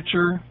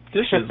signature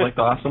dishes like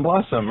the Awesome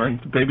Blossom or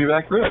the baby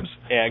back ribs.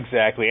 Yeah,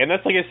 exactly. And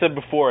that's like I said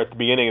before at the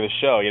beginning of the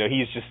show.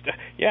 He's just,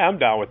 yeah, I'm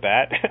down with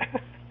that.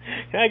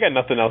 I got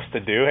nothing else to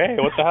do. Hey,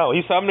 what the hell?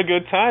 He's having a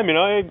good time,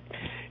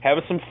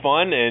 having some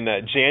fun, and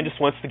Jan just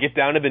wants to get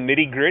down to the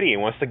nitty-gritty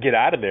and wants to get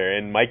out of there.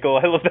 And Michael,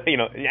 I love that,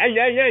 yeah.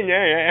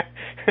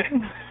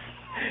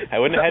 I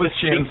wouldn't have had to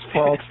speak. Jan's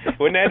fault.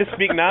 Wouldn't have had to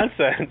speak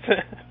nonsense.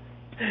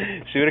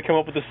 She would have come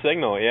up with a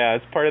signal. Yeah,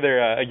 it's part of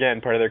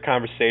their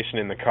conversation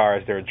in the car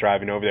as they were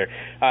driving over there.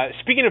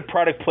 Speaking of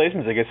product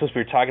placements, I guess since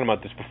we were talking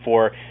about this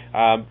before,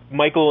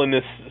 Michael in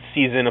this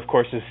season, of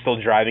course, is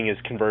still driving his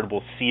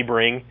convertible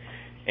Sebring,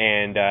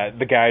 and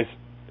the guys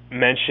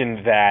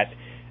mentioned that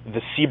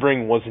the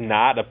Sebring was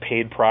not a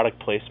paid product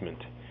placement.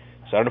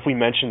 So I don't know if we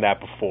mentioned that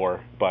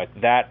before, but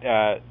that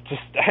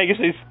I guess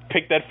they just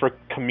picked that for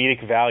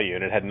comedic value,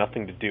 and it had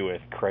nothing to do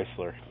with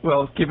Chrysler.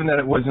 Well, given that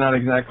it was not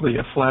exactly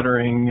a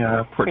flattering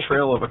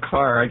portrayal of a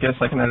car, I guess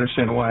I can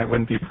understand why it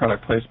wouldn't be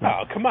product placement.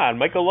 Oh, come on.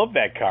 Michael loved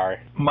that car.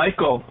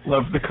 Michael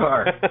loved the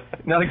car.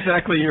 Not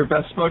exactly your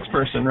best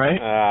spokesperson, right?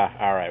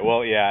 All right.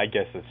 Well, yeah, I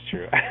guess that's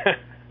true.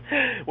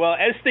 Well,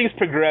 as things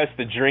progress,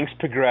 the drinks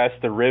progress,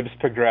 the ribs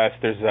progress,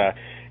 there's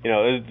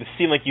the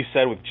scene like you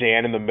said with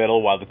Jan in the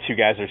middle while the two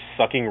guys are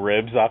sucking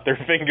ribs off their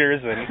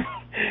fingers and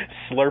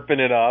slurping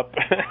it up,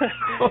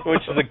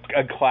 which is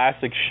a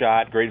classic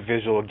shot, great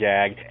visual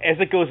gag. As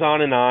it goes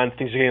on and on,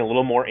 things are getting a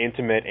little more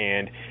intimate,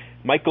 and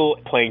Michael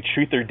playing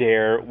Truth or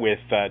Dare with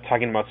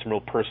talking about some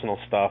real personal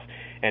stuff,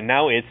 and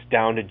now it's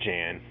down to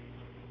Jan.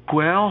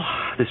 Well,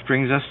 this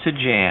brings us to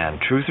Jan.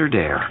 Truth or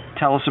Dare?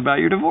 Tell us about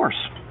your divorce.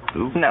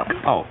 Ooh. No.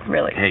 Oh,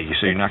 really? Hey,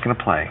 so you're not going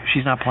to play?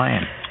 She's not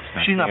playing.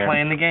 She's not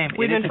playing the game.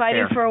 We've been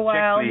fighting for a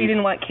while. He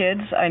didn't want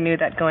kids. I knew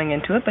that going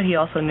into it, but he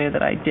also knew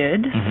that I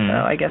did. So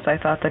I guess I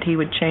thought that he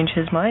would change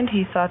his mind.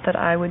 He thought that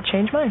I would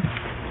change mine.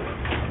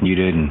 You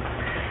didn't.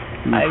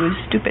 I was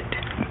stupid.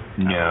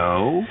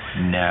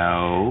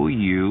 No,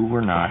 you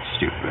were not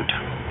stupid.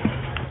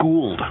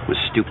 Gould was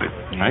stupid,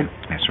 right?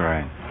 That's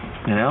right.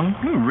 You know,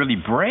 you were really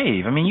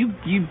brave. I mean,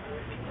 you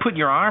put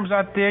your arms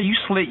out there. You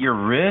slit your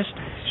wrist.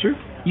 Sure.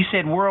 You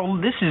said, world,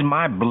 this is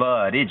my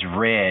blood. It's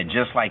red,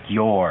 just like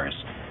yours.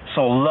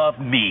 So love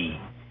me.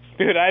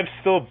 Dude, I'm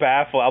still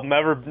baffled. I'll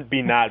never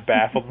be not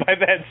baffled by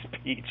that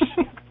speech.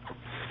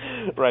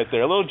 Right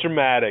there. A little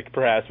dramatic,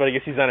 perhaps, but I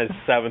guess he's on his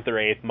 7th or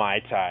 8th Mai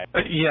Tai.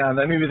 Yeah,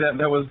 maybe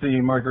that was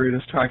the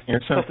margaritas talking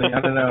or something.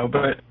 I don't know.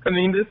 But, I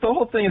mean, the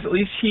whole thing is at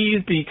least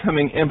he's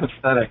becoming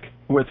empathetic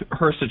with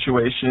her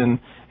situation,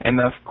 and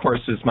that, of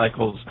course, is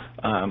Michael's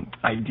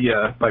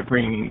idea by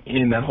bringing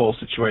in that whole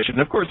situation.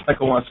 And, of course,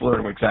 Michael wants to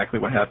learn exactly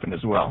what happened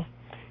as well.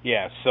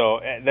 Yeah, so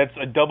that's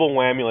a double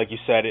whammy, like you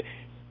said. It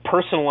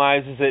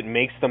personalizes it,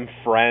 makes them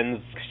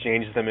friends,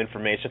 exchanges them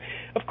information.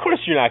 Of course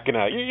you're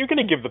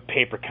gonna give the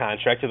paper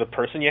contract to the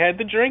person you had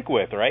the drink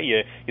with, right?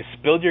 You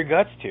spilled your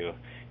guts to.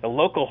 A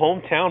local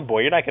hometown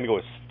boy, you're not gonna go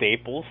with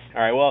Staples.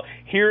 Alright, well,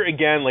 here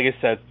again, like I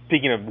said,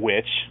 speaking of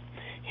which,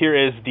 here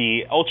is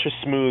the ultra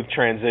smooth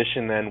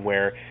transition then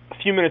where a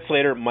few minutes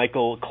later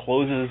Michael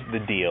closes the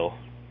deal.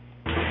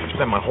 I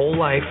spent my whole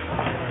life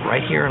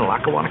right here in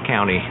Lackawanna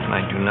County, and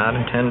I do not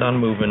intend on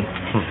moving.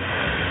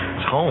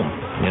 It's home,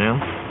 you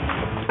know?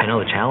 I know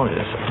the challenges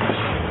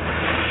this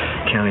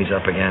county's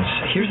up against.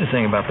 Here's the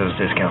thing about those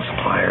discount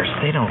suppliers.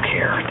 They don't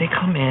care. They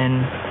come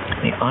in,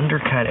 they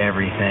undercut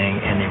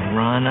everything, and they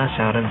run us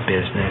out of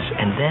business,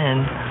 and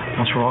then,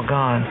 once we're all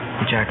gone,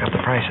 they jack up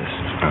the prices.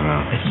 I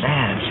know. It's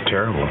bad. It's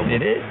terrible. It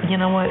is. You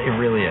know what? It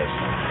really is.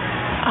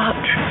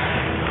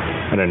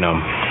 I don't know.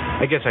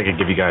 I guess I could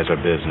give you guys our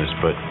business,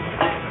 but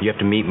you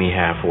have to meet me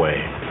halfway,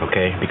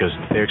 okay? Because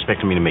they're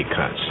expecting me to make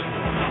cuts.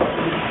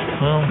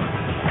 Well,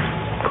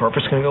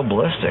 corporate's going to go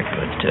ballistic,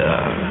 but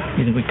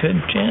you think we could,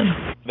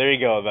 Jan? There you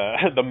go,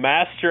 the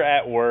master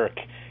at work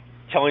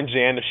telling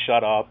Jan to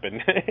shut up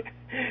and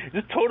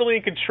just totally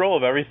in control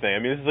of everything. I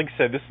mean, this is, like I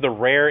said, this is the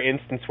rare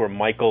instance where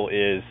Michael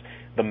is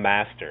the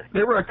master.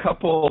 There were a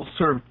couple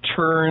sort of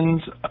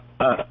turns,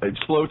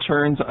 slow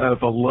turns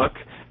of a look.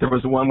 There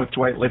was one with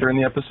Dwight later in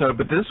the episode,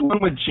 but this one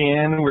with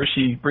Jan where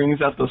she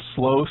brings out the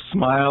slow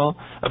smile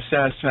of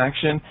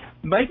satisfaction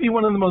might be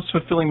one of the most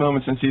fulfilling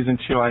moments in Season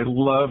 2. I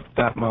loved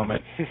that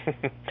moment.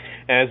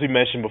 And as we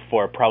mentioned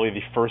before, probably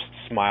the first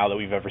smile that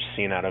we've ever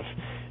seen out of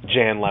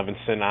Jan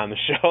Levinson on the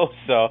show.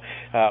 So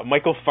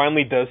Michael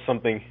finally does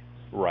something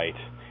right,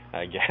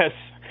 I guess.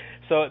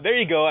 So there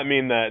you go. I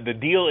mean, the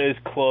deal is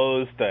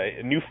closed.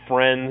 New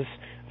friends,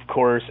 of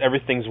course.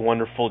 Everything's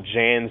wonderful.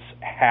 Jan's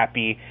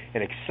happy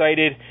and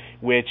excited,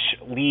 which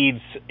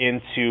leads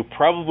into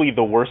probably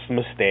the worst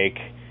mistake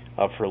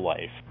of her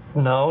life.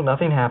 No,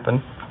 nothing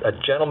happened. A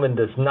gentleman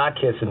does not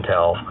kiss and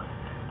tell,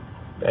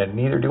 and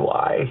neither do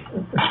I.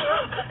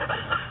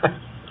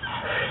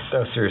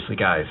 No, seriously,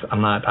 guys, I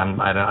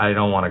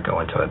don't want to go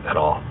into it at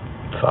all.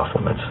 It's off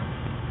limits.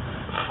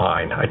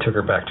 Fine. I took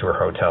her back to her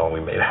hotel and we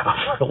made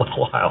out for a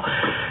little while.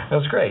 It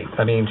was great.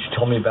 I mean, she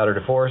told me about her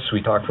divorce.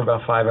 We talked for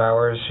about 5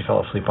 hours. She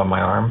fell asleep on my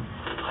arm.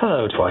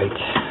 Hello, Dwight.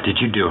 Did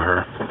you do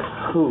her?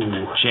 Who?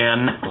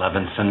 Jan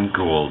Levinson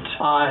Gould.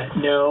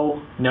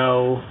 No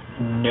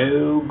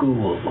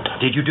Gould.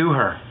 Did you do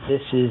her?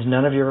 This is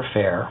none of your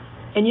affair.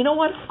 And you know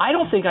what? I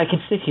don't think I can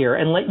sit here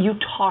and let you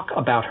talk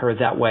about her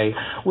that way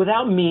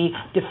without me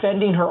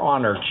defending her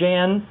honor.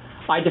 Jan,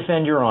 I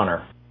defend your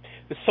honor.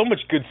 There's so much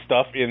good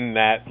stuff in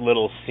that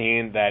little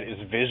scene that is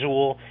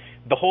visual.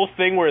 The whole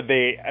thing where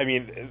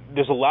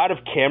there's a lot of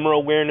camera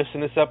awareness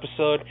in this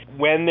episode.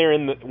 When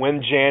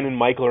Jan and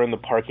Michael are in the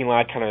parking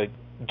lot kind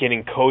of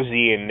getting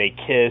cozy and they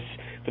kiss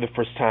for the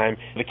first time,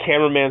 the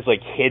cameraman's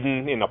like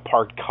hidden in a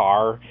parked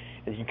car,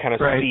 and you kind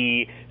of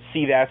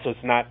see that, so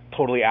it's not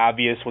totally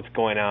obvious what's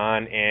going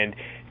on. And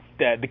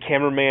the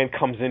cameraman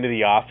comes into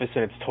the office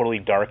and it's totally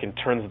dark and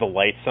turns the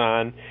lights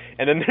on.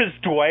 And then there's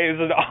Dwight.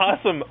 It's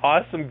an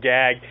awesome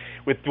gag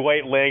with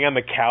Dwight laying on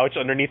the couch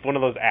underneath one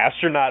of those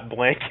astronaut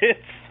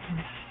blankets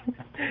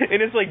in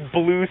his like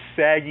blue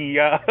saggy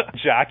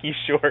jockey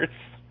shorts.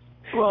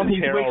 Well, he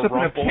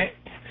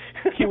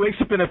wakes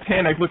up in a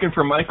panic looking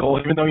for Michael,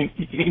 even though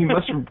he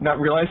must have not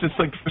realized it's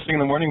like the first thing in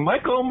the morning.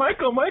 Michael,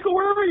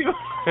 where are you?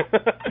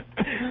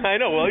 I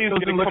know. Well, he's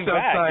going to come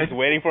back. Outside. He's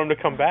waiting for him to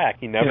come back.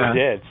 He never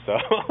did. So.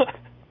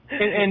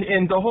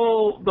 And the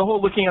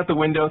whole looking out the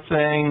window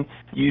thing.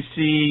 You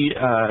see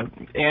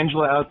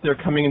Angela out there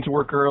coming into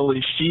work early.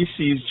 She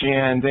sees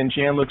Jan. Then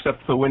Jan looks up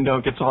the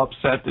window, gets all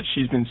upset that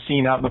she's been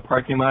seen out in the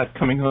parking lot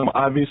coming home,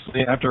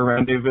 obviously after a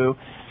rendezvous.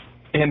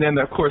 And then,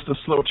 of course, the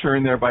slow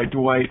turn there by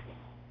Dwight.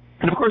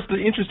 And, of course, the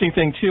interesting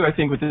thing, too, I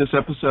think, with this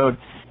episode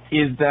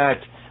is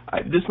that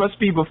this must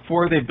be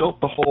before they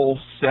built the whole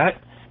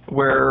set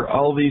where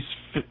all these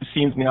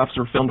scenes in the office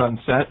were filmed on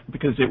set,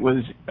 because it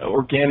was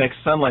organic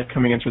sunlight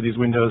coming in through these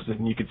windows,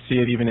 and you could see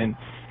it even in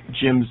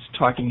Jim's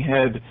talking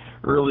head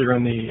earlier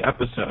in the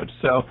episode.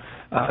 So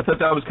I thought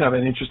that was kind of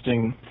an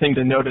interesting thing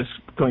to notice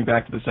going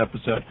back to this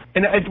episode.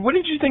 And what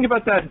did you think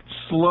about that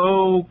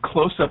slow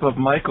close-up of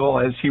Michael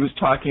as he was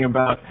talking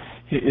about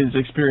his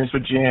experience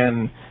with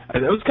Jan?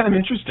 That was kind of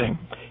interesting.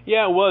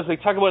 Yeah, it was. They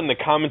talk about in the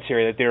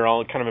commentary that they were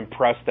all kind of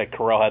impressed that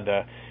Carell had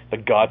the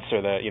guts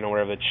or the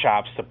whatever, the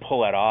chops to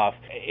pull that off.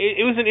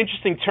 It was an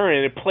interesting turn,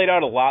 and it played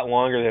out a lot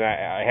longer than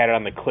I had it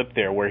on the clip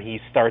there, where he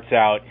starts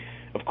out,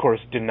 of course,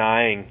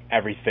 denying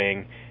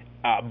everything,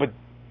 but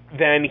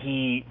then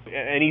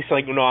he's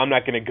like, no, I'm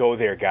not going to go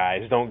there,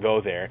 guys. Don't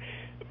go there.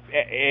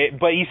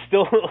 But he's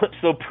still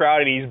so proud,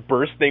 and he's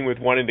bursting with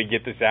wanting to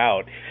get this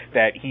out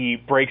that he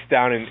breaks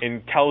down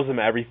and tells them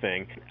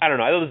everything. I don't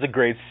know. I thought it was a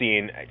great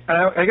scene.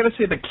 I got to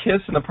say, the kiss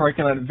in the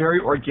parking lot,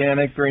 very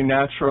organic, very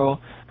natural,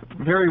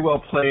 very well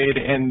played,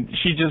 and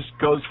she just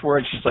goes for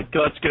it. She's like,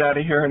 let's get out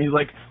of here. And he's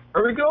like,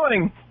 where are we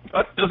going?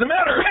 Doesn't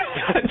matter.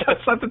 I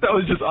just thought that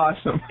was just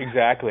awesome.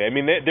 Exactly. I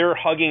mean, they're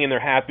hugging and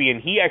they're happy,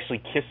 and he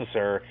actually kisses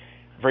her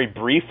very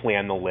briefly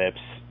on the lips,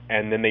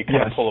 and then they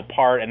kind of pull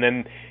apart, and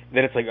then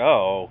it's like,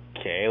 oh,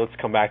 okay, let's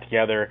come back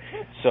together.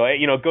 So,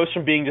 it goes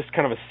from being just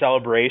kind of a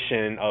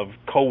celebration of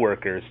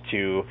coworkers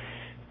to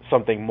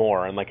something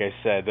more. And like I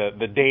said,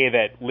 the day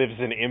that lives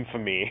in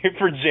infamy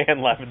for Jan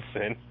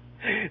Levinson.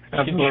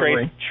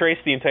 Absolutely. Trace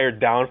the entire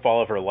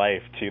downfall of her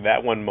life to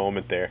that one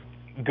moment there.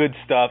 Good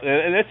stuff.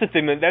 And that's the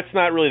thing, that's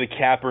not really the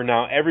capper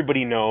now.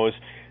 Everybody knows.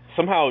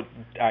 Somehow,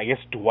 I guess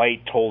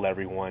Dwight told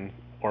everyone,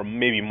 or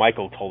maybe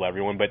Michael told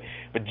everyone, but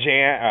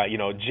Jan,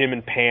 Jim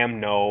and Pam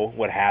know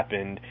what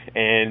happened,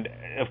 and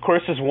of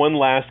course there's one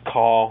last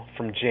call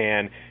from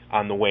Jan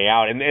on the way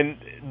out, and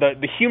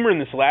the humor in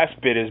this last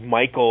bit is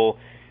Michael,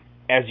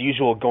 as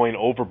usual, going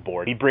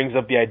overboard. He brings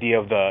up the idea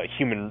of the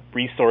human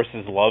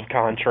resources love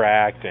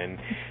contract and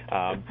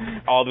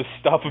all this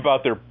stuff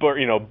about their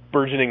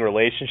burgeoning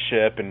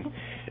relationship and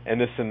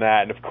this and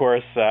that, and of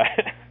course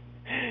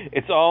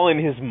it's all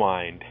in his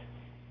mind.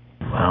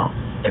 Well,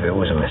 if it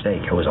was a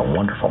mistake, it was a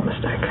wonderful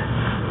mistake.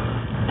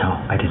 No,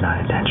 I did not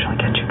intentionally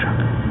get you drunk.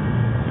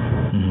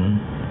 Mm-hmm.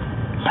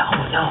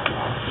 No.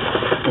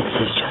 This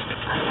is just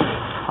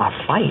a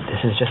fight.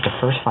 This is just the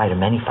first fight of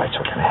many fights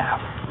we're going to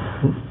have.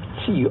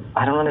 See,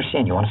 I don't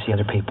understand. You want to see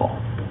other people.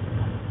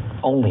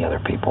 Only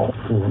other people.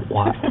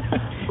 Why?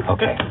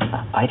 Okay,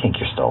 I think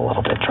you're still a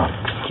little bit drunk.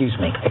 Excuse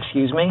me.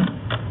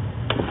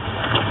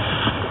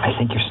 I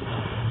think you're...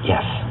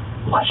 Yes,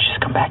 why don't you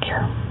just come back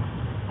here?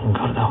 We'll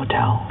go to the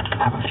hotel,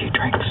 have a few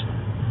drinks.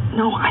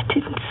 No, I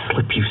didn't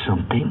slip you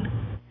something.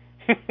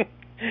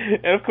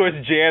 And of course,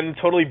 Jan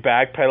totally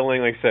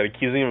backpedaling, like I said,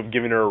 accusing him of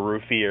giving her a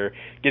roofie or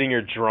getting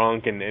her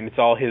drunk, and it's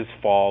all his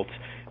fault.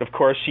 Of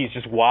course, she's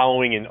just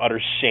wallowing in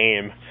utter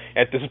shame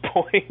at this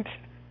point.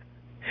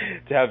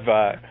 To have,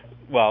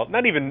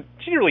 not even,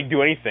 she didn't really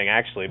do anything,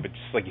 actually, but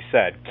just like you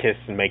said, kiss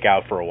and make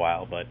out for a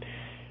while, but...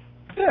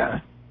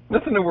 Yeah,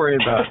 nothing to worry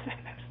about.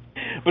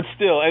 But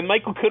still, and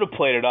Michael could have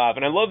played it off,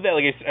 and I love that,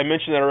 like I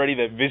mentioned that already,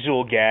 that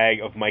visual gag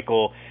of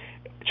Michael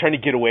trying to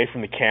get away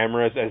from the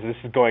cameras as this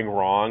is going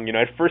wrong.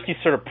 At first he's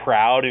sort of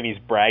proud and he's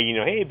bragging,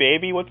 hey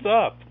baby, what's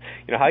up?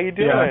 How you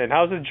doing? Yeah.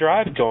 How's the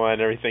drive going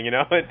and everything,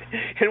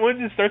 And once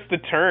it starts to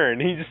turn,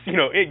 he just,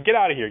 hey, get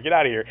out of here.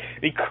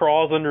 And he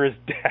crawls under his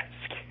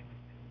desk.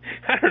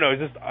 I don't know,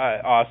 it's just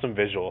awesome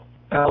visual.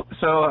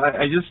 So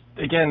I just,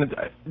 again,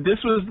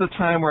 this was the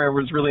time where I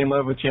was really in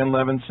love with Jan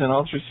Levinson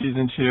all through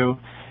season 2.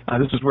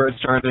 This is where it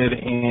started,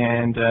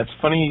 and it's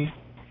funny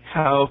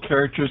how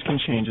characters can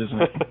change, isn't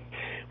it?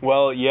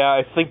 Well, yeah,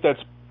 I think that's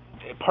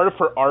part of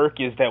her arc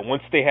is that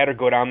once they had her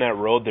go down that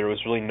road, there was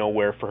really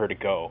nowhere for her to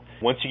go.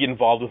 Once you get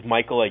involved with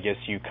Michael, I guess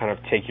you kind of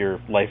take your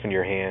life into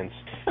your hands.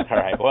 All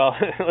right, well,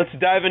 let's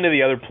dive into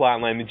the other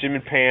plot line, the Jim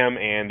and Pam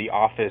and the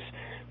Office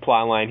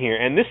plot line here.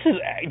 And this is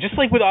just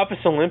like with Office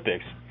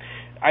Olympics.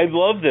 I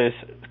love this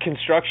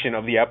construction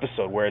of the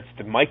episode where it's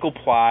the Michael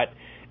plot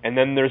and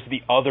then there's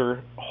the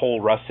other whole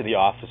rest of the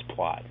Office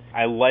plot.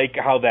 I like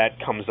how that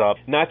comes up.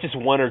 Not just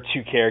one or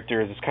two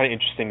characters. It's kind of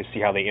interesting to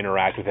see how they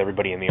interact with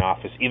everybody in the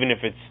office, even if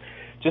it's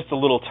just a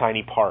little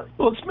tiny part.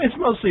 Well, it's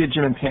mostly a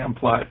Jim and Pam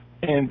plot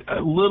and a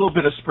little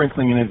bit of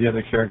sprinkling into the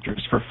other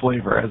characters for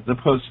flavor, as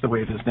opposed to the way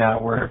it is now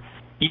where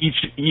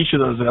each of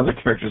those other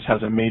characters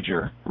has a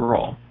major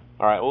role.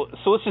 All right, well,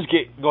 so let's just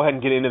go ahead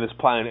and get into this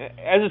plot.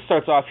 As it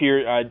starts off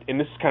here, and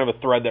this is kind of a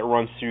thread that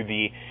runs through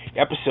the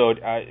episode,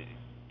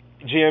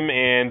 Jim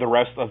and the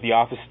rest of the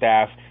office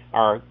staff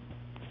are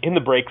in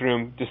the break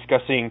room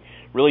discussing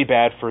really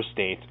bad first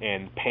dates,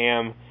 and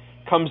Pam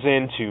comes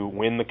in to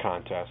win the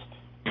contest.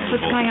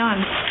 What's going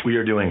on? We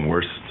are doing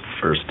worst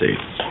first dates.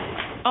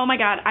 Oh my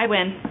God, I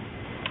win.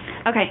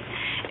 Okay,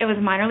 it was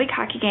a minor league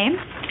hockey game.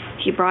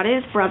 He brought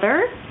his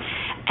brother,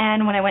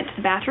 and when I went to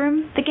the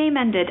bathroom, the game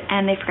ended,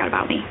 and they forgot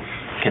about me.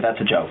 Okay, that's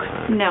a joke.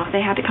 No,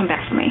 they had to come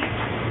back for me.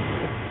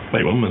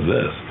 Wait, when was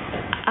this?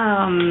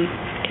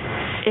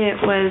 It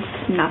was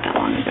not that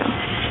long ago.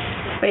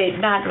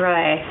 Wait, not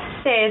Roy.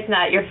 Say it's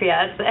not your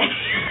fiancé.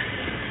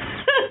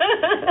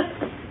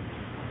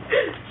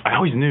 I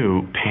always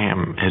knew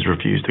Pam has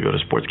refused to go to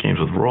sports games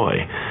with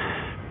Roy,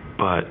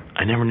 but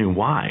I never knew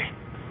why.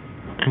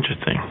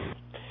 Interesting.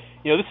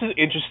 This is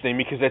interesting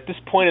because at this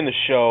point in the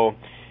show,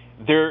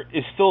 there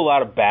is still a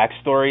lot of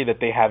backstory that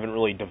they haven't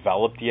really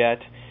developed yet,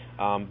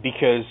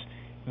 because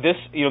this,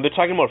 they're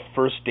talking about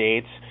first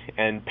dates,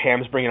 and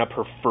Pam's bringing up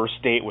her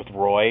first date with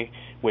Roy,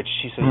 which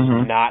she says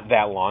not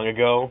that long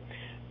ago.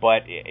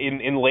 But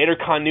in later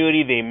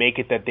continuity, they make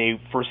it that they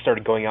first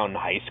started going out in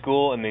high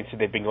school, and they said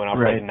they've been going out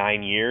for like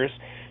 9 years.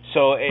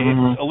 So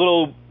it's a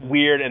little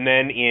weird. And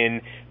then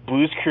in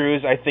Blue's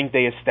Clues, I think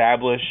they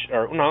establish,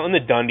 or no, in the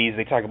Dundies,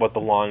 they talk about the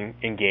long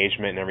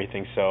engagement and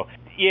everything. So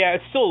yeah,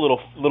 it's still a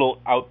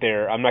little out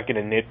there. I'm not going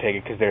to nitpick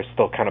it because they're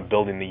still kind of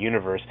building the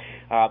universe.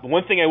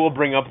 One thing I will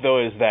bring up,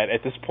 though, is that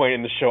at this point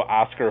in the show,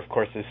 Oscar, of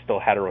course, is still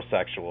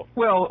heterosexual.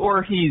 Well,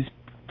 or he's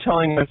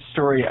telling a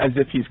story as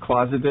if he's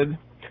closeted.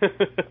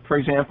 For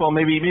example,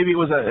 maybe it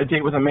was a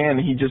date with a man,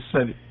 and he just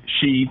said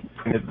she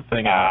printed the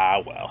thing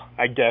out. Well,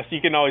 I guess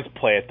you can always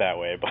play it that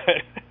way, but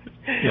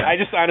I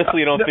just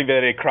honestly don't think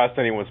that it crossed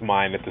anyone's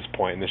mind at this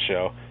point in the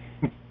show.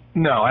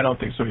 No, I don't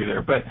think so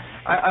either. But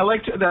I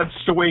liked that's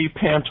the way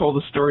Pam told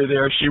the story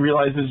there. She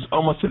realizes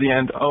almost to the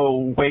end,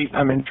 oh, wait,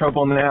 I'm in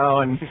trouble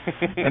now. And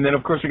then,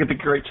 of course, we get the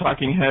great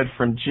talking head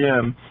from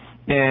Jim.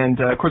 And,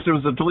 of course, there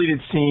was a deleted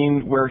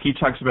scene where he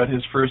talks about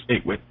his first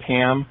date with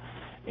Pam.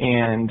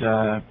 And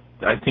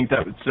I think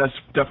that's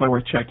definitely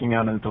worth checking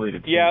out on the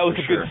deleted scene. Yeah, it was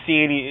a good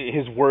scene.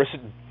 His worst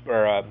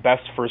or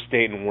best first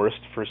date and worst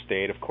first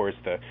date, of course.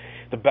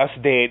 The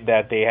best date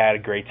that they had a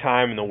great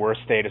time, and the worst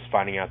date is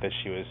finding out that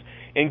she was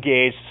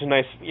engaged. It's a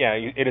nice,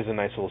 it is a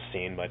nice little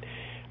scene, but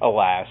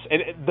alas.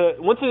 And the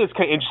one thing that's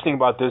kind of interesting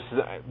about this is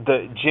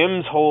the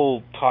Jim's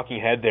whole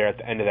talking head there at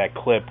the end of that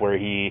clip where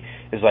he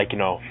is like,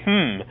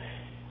 I'm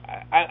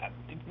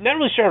not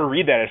really sure how to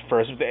read that at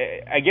first. But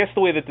I guess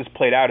the way that this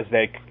played out is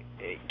that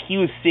he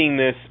was seeing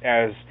this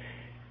as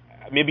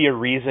maybe a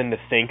reason to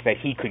think that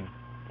he could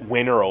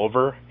win her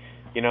over.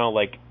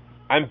 Like,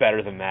 I'm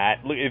better than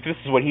that. Look, if this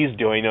is what he's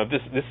doing,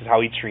 this is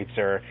how he treats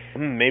her,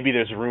 maybe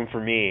there's room for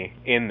me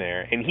in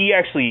there. And he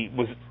actually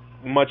was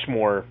much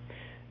more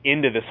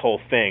into this whole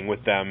thing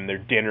with them, their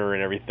dinner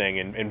and everything,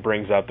 and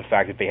brings up the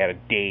fact that they had a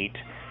date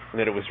and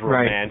that it was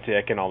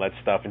romantic and all that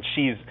stuff. And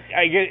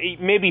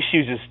maybe she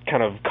was just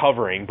kind of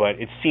covering,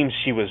 but it seems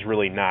she was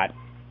really not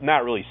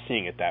really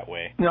seeing it that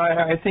way. No,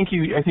 I think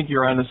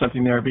you're onto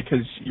something there,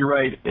 because you're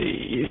right.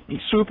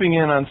 Swooping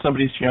in on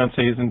somebody's fiance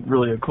isn't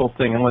really a cool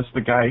thing unless the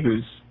guy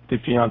who's the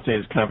fiance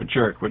is kind of a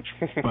jerk, which,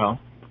 well,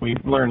 we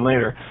learn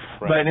later.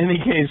 Right. But in any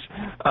case,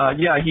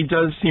 he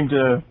does seem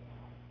to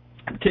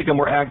take a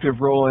more active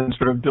role in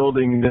sort of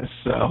building this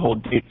whole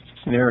date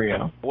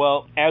scenario.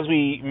 Well, as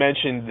we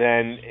mentioned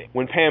then,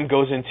 when Pam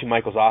goes into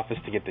Michael's office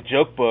to get the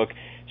joke book,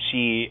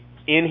 she,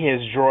 in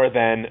his drawer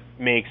then,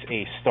 makes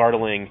a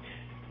startling,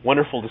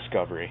 wonderful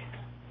discovery.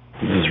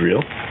 Is this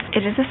real?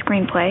 It is a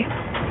screenplay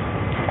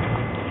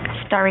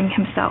starring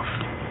himself.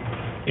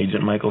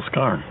 Agent Michael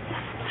Scarn.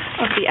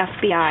 Of the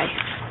FBI.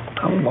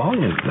 How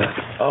long is that?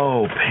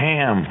 Oh,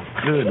 Pam,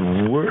 good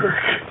work.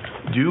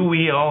 Do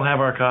we all have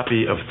our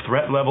copy of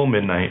Threat Level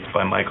Midnight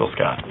by Michael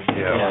Scott?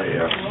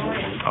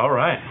 Yeah. All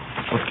right,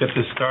 let's get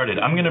this started.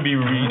 I'm going to be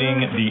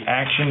reading the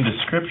action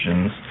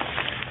descriptions,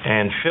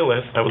 and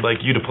Phyllis, I would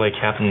like you to play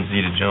Catherine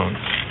Zeta-Jones.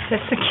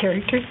 That's the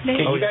character's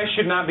name? You guys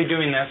should not be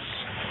doing this.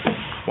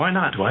 Why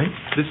not, Dwight?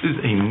 This is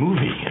a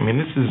movie. I mean,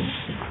 this is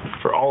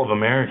for all of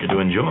America to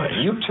enjoy.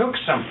 You took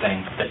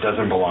something that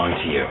doesn't belong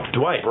to you.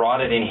 Dwight, brought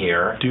it in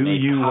here. Do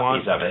you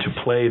want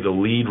to play the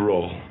lead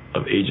role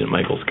of Agent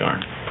Michael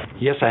Scarn?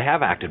 Yes, I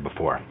have acted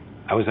before.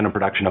 I was in a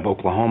production of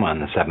Oklahoma in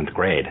the 7th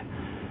grade.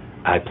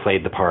 I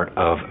played the part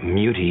of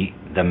Muty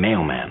the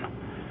mailman.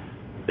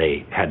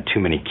 They had too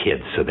many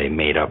kids, so they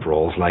made up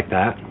roles like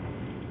that.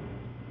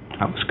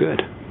 That was good.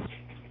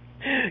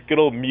 Good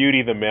old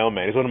Muty the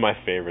mailman. He's one of my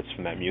favorites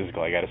from that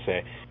musical, I gotta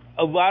say.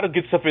 A lot of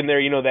good stuff in there,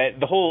 that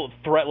the whole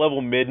Threat Level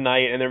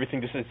Midnight and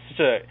everything, just it's such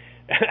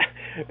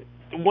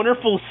a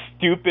wonderful,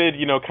 stupid,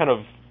 kind of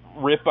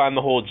rip on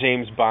the whole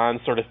James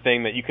Bond sort of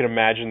thing that you could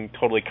imagine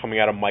totally coming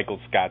out of Michael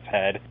Scott's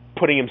head,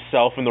 putting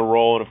himself in the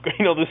role,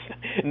 and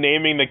this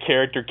naming the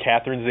character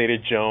Catherine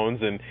Zeta-Jones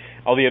and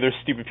all the other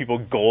stupid people,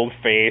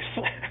 Goldface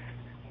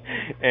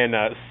and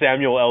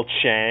Samuel L.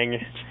 Chang.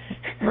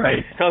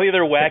 Right. All the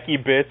other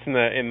wacky bits in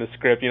the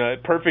script,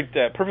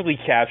 perfectly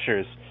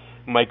captures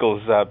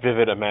Michael's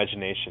vivid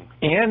imagination.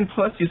 And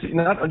plus, he's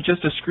not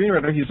just a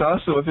screenwriter; he's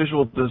also a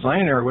visual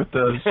designer with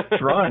those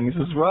drawings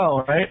as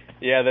well, right?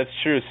 Yeah, that's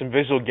true. Some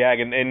visual gag,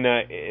 and in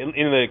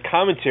the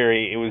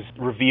commentary, it was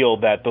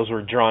revealed that those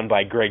were drawn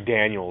by Greg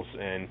Daniels,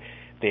 and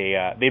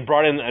they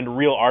brought in a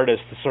real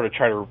artist to sort of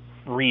try to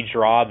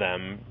redraw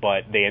them,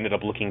 but they ended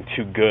up looking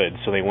too good,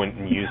 so they went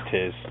and used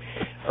his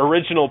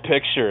original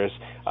pictures.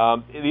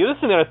 The other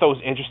thing that I thought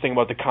was interesting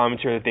about the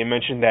commentary that they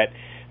mentioned that,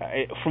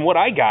 from what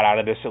I got out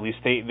of this at least,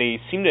 they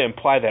seem to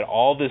imply that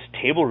all this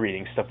table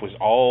reading stuff was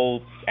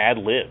all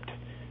ad-libbed.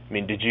 I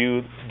mean, did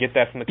you get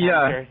that from the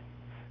commentary?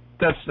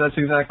 Yeah, that's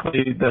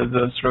exactly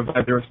the sort of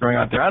vibe they were throwing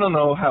out there. I don't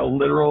know how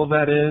literal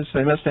that is.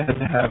 They must have had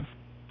to have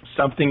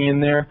something in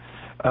there,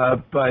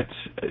 but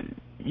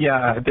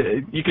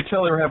you could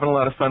tell they were having a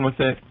lot of fun with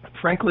it.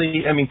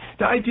 Frankly, I mean,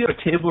 the idea of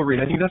a table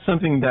read, I think that's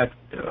something that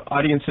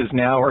audiences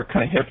now are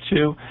kind of hip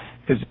to.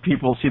 because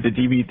people see the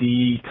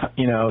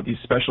DVD, these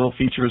special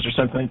features or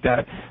something like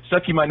that,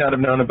 stuff you might not have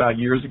known about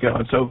years ago.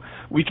 And so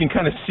we can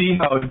kind of see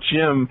how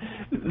Jim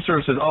sort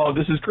of says, oh,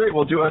 this is great,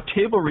 we'll do a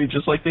table read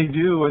just like they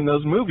do in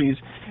those movies,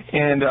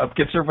 and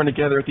gets everyone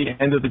together at the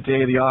end of the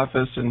day of the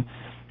office. And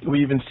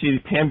we even see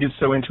Pam gets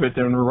so into it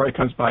that when Roy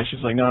comes by,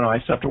 she's like, no, I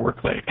still have to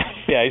work late.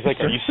 Yeah, he's like,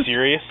 are you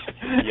serious?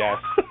 Yes.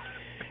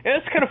 And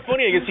it's kind of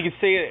funny, I guess you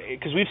could say,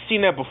 because we've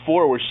seen that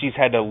before where she's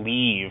had to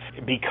leave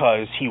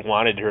because he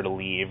wanted her to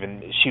leave,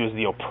 and she was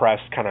the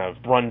oppressed, kind of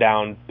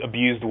run-down,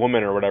 abused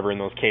woman or whatever in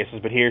those cases.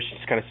 But here she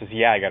just kind of says,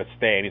 yeah, I got to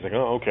stay. And he's like,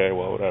 oh, okay,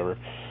 well, whatever.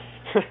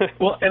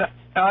 Well, and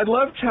I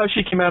loved how she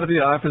came out of the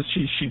office.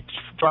 She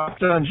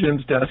dropped it on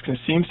Jim's desk and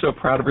seemed so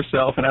proud of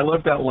herself. And I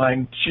love that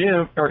line,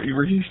 Jim, or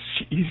he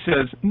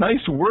says,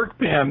 nice work,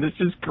 Pam, this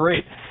is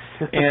great.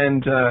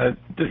 And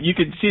you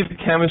could see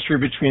the chemistry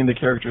between the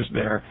characters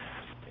there.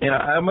 And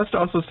I must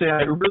also say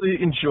I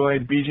really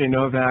enjoyed B.J.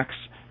 Novak's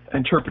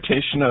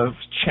interpretation of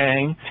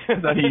Chang.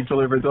 That he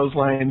delivered those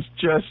lines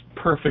just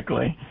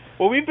perfectly.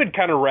 Well, we've been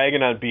kind of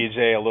ragging on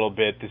B.J. a little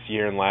bit this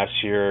year and last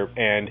year,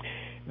 and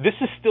this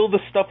is still the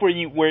stuff where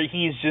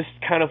he's just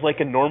kind of like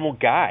a normal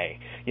guy.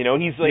 He's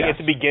like, yes. At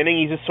the beginning,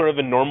 he's just sort of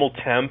a normal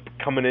temp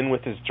coming in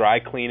with his dry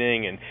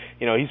cleaning, and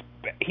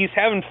he's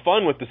having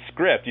fun with the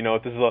script.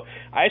 With this little,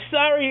 I'm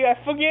sorry, I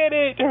forget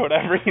it, or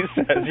whatever he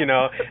says. And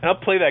I'll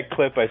play that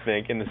clip, I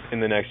think, in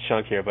the next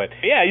chunk here. But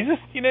yeah, he's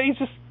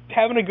just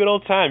having a good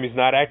old time. He's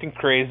not acting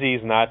crazy.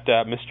 He's not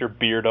Mr.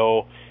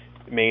 Beardo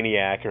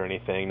maniac or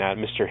anything. Not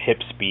Mr.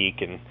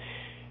 Hipspeak, and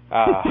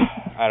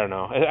I don't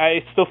know.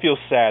 I still feel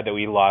sad that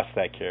we lost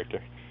that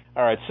character.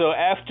 All right, so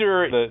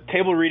after the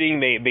table reading,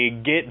 they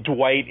get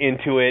Dwight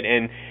into it,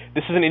 and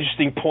this is an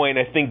interesting point.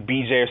 I think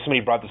BJ or somebody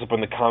brought this up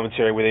in the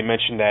commentary where they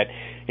mentioned that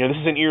this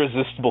is an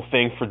irresistible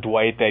thing for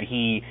Dwight, that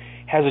he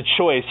has a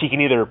choice. He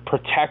can either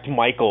protect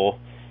Michael,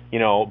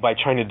 by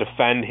trying to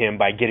defend him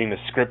by getting the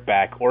script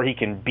back, or he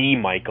can be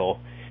Michael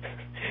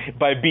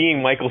by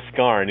being Michael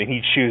Scarn, and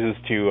he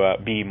chooses to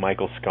be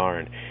Michael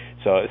Scarn.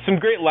 So some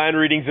great line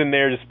readings in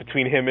there just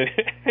between him and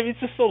it's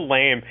just so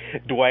lame.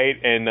 Dwight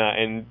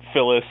and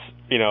Phyllis,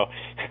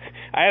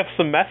 I have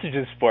some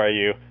messages for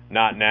you.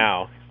 Not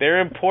now.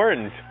 They're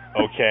important.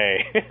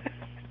 Okay.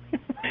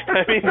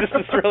 I mean, this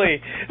is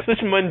really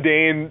such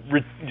mundane,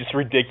 just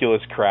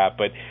ridiculous crap.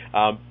 But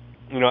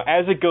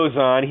as it goes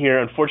on here,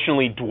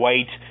 unfortunately,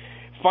 Dwight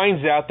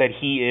finds out that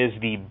he is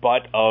the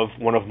butt of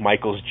one of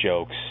Michael's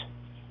jokes.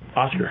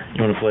 Oscar,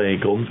 you want to play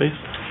Golden Face?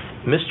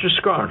 Mr.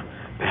 Scarn,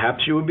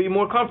 perhaps you would be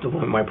more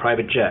comfortable in my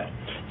private jet.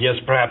 Yes,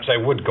 perhaps I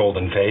would,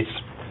 Golden Face.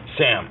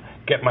 Sam,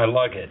 get my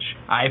luggage.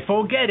 I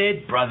forget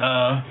it,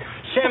 brother.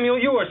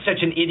 Samuel, you are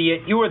such an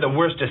idiot. You are the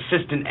worst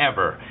assistant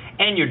ever.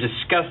 And you're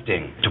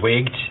disgusting.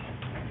 Dwigged?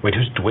 Wait,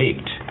 who's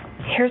Dwigged?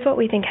 Here's what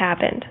we think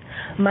happened.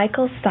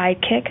 Michael's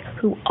sidekick,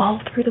 who all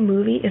through the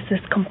movie is this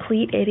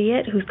complete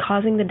idiot who's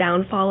causing the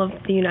downfall of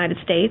the United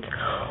States,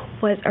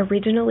 was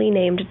originally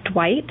named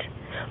Dwight,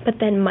 but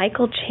then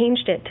Michael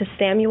changed it to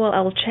Samuel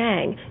L.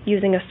 Chang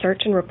using a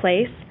search and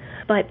replace,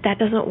 but that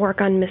doesn't work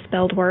on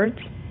misspelled words.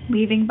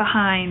 Leaving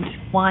behind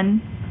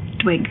one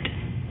Dwigged.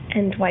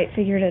 And Dwight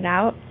figured it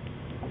out.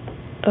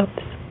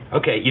 Oops.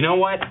 Okay, you know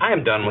what? I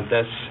am done with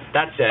this.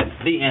 That's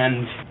it. The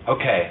end.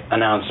 Okay,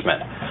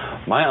 announcement.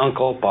 My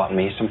uncle bought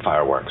me some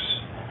fireworks,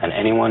 and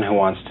anyone who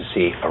wants to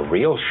see a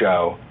real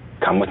show,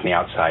 come with me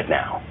outside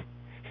now.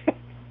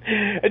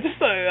 It's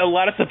just a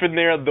lot of stuff in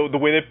there. The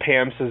way that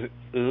Pam says,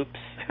 oops,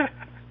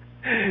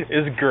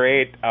 is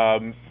great.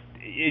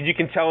 You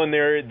can tell in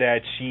there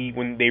that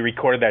when they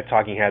recorded that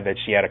talking head, that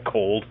she had a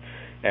cold,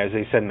 as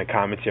they said in the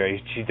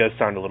commentary. She does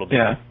sound a little bit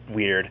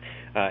weird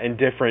and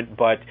different,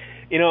 but,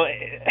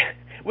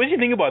 what did you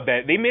think about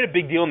that? They made a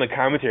big deal in the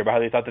commentary about how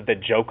they thought that the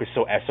joke was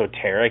so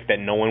esoteric that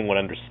no one would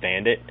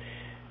understand it.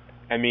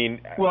 I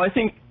mean... Well, I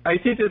think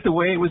that the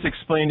way it was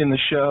explained in the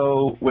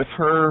show with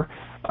her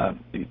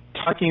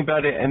talking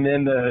about it and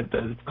then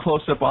the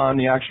close-up on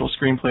the actual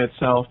screenplay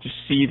itself to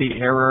see the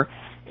error,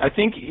 I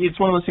think it's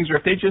one of those things where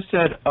if they just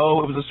said,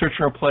 oh, it was a search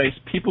and replace,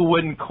 people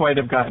wouldn't quite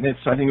have gotten it,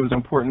 so I think it was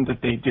important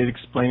that they did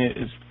explain it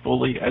as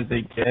fully as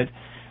they did.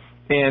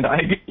 And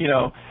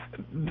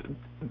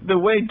the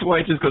way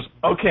Dwight just goes,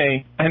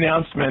 okay,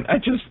 announcement, I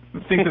just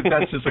think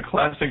that's just a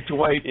classic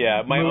Dwight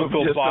my move.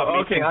 Uncle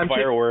bought me some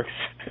fireworks.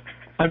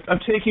 I'm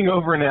taking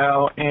over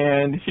now,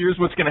 and here's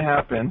what's going to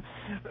happen,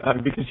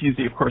 because he's,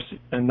 of course,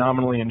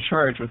 nominally in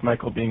charge with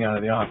Michael being out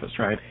of the office,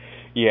 right?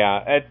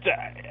 Yeah,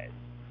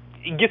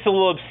 he gets a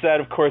little upset,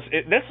 of course.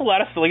 That's a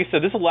lot of stuff. Like I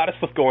said, there's a lot of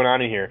stuff going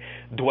on in here.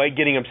 Dwight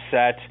getting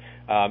upset.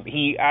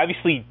 He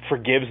obviously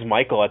forgives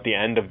Michael at the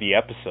end of the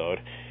episode,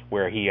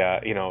 where he,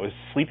 was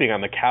sleeping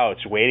on the couch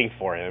waiting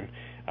for him.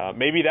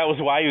 Maybe that was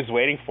why he was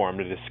waiting for him,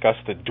 to discuss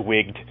the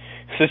Dwigged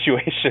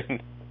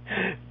situation.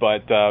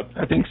 But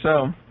I think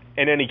so.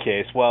 In any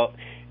case,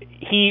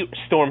 he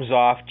storms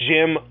off.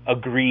 Jim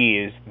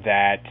agrees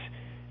that,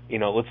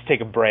 let's take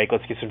a break,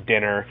 let's get some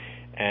dinner.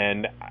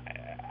 And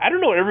I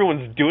don't know what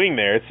everyone's doing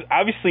there. It's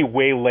obviously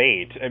way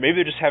late. Maybe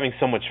they're just having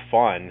so much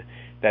fun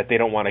that they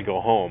don't want to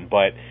go home.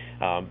 But,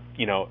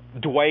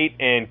 Dwight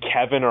and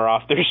Kevin are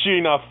off there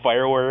shooting off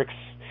fireworks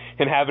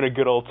and having a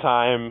good old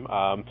time.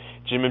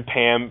 Jim and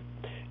Pam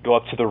go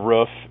up to the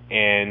roof,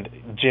 and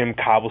Jim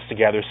cobbles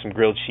together some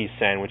grilled cheese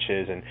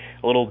sandwiches and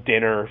a little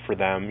dinner for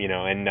them,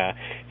 and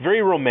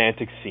very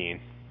romantic scene.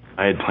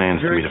 I had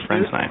plans to meet a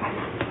friend's night,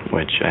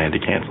 which I had to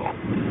cancel.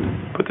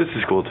 But this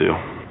is cool, too.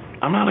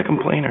 I'm not a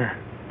complainer.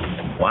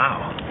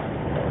 Wow.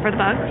 For the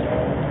bugs?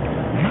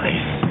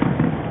 Nice.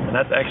 And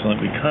that's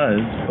excellent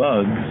because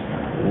bugs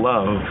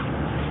love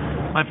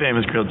my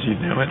famous grilled cheese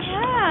sandwich.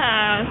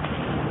 Yeah.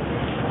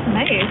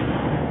 Nice.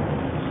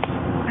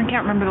 I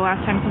can't remember the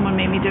last time someone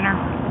made me dinner.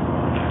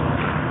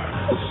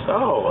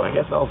 So, I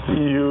guess I'll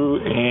see you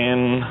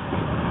in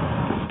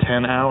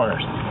 10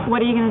 hours.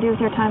 What are you going to do with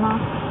your time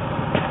off?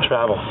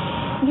 Travel.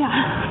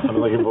 Yeah. I'm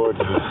looking forward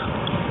to this.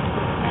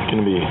 It's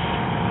going to be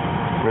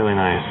really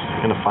nice.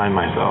 I'm going to find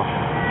myself.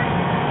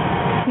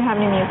 You have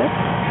any music?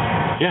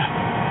 Yeah.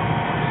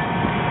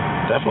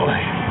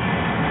 Definitely.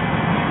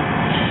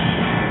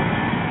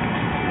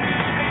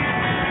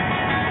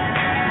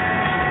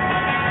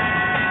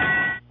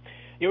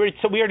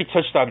 We already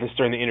touched on this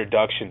during the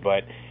introduction,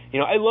 but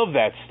I love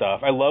that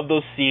stuff. I love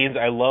those scenes.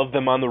 I love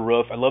them on the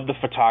roof. I love the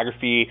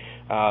photography.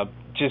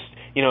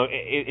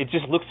 It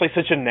just looks like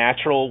such a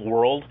natural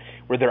world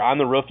where they're on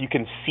the roof. You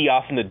can see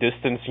off in the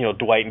distance,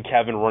 Dwight and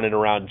Kevin running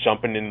around,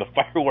 jumping in the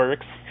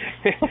fireworks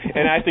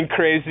and acting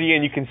crazy,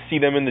 and you can see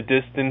them in the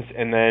distance.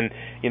 And then,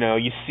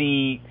 you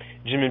see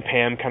Jim and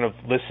Pam kind of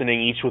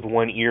listening, each with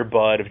one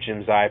earbud of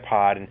Jim's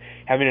iPod, and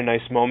having a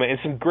nice moment, and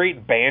some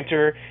great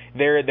banter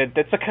there.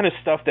 That's the kind of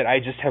stuff that I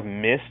just have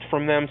missed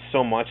from them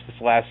so much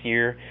this last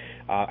year.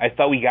 I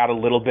thought we got a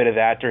little bit of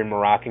that during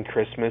Moroccan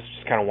Christmas, which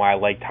is kind of why I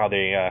liked how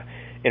they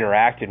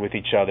interacted with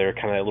each other,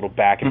 kind of a little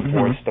back and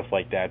forth, stuff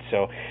like that.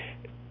 So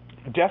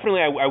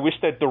definitely I wish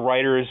that the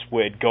writers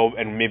would go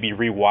and maybe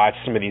rewatch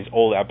some of these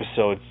old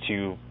episodes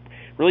to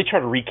really try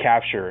to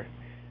recapture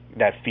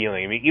that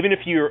feeling. I mean, even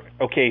if you're,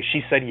 okay,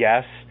 she said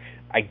yes,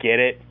 I get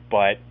it,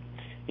 but,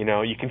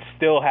 you can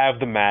still have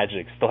the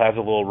magic, still have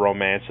the little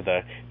romance of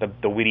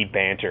the witty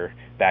banter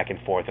back and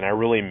forth, and I'm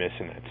really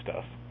missing that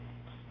stuff.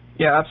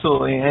 Yeah,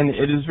 absolutely, and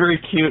it is very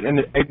cute, and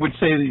I would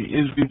say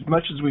as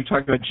much as we've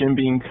talked about Jim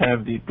being kind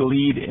of the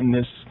lead in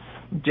this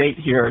date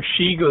here,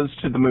 she goes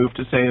to the move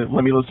to say,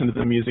 let me listen to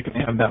the music, and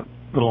they have that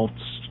little,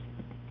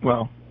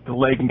 the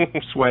leg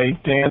sway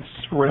dance,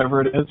 or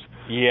whatever it is.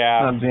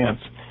 Yeah. Dance.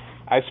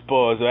 I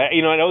suppose.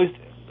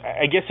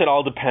 I guess it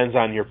all depends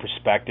on your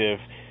perspective.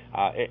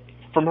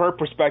 From her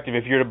perspective,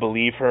 if you're to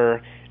believe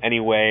her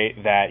anyway,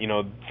 that,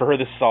 for her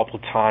this is all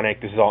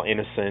platonic, this is all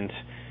innocent,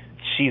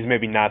 she's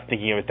maybe not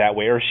thinking of it that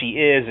way, or she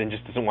is and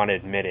just doesn't want to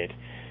admit it.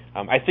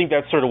 I think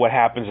that's sort of what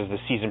happens as the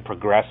season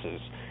progresses.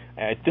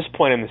 At this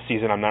point in the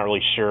season, I'm not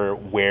really sure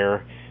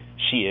where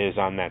she is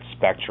on that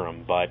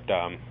spectrum, but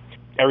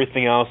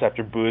everything else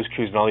after Booze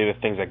Cruise and all the other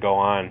things that go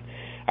on,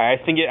 I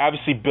think it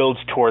obviously builds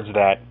towards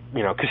that,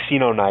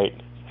 casino night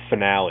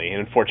finale,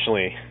 and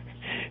unfortunately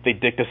they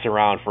dicked us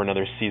around for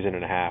another season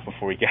and a half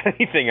before we got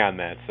anything on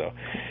that, so,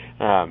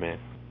 oh man.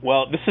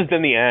 Well, this has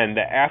been the end.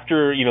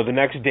 After, the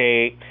next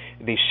day,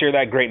 they share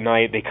that great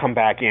night, they come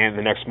back in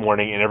the next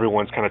morning, and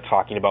everyone's kind of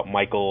talking about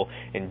Michael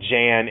and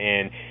Jan,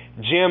 and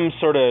Jim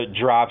sort of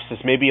drops this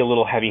maybe a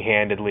little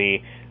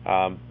heavy-handedly.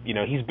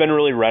 He's been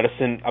really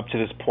reticent up to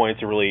this point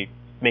to really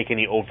make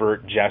any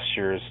overt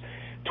gestures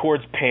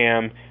towards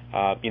Pam.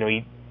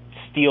 He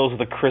steals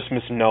the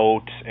Christmas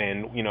note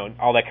and,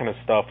 all that kind of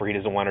stuff where he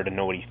doesn't want her to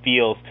know what he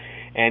feels,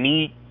 and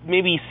he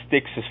maybe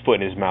sticks his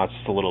foot in his mouth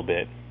just a little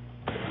bit.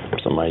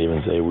 Some might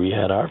even say we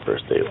had our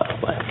first date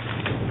last night.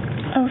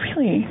 Oh,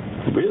 really?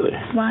 Really?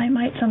 Why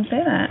might some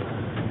say that?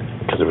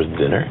 Because it was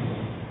dinner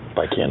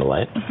by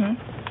candlelight. Mm-hmm.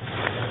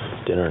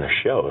 Dinner and a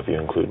show, if you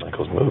include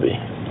Michael's movie.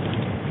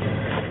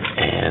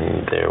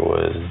 And there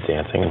was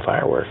dancing and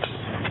fireworks.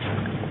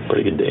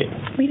 Pretty good date.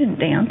 We didn't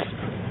dance.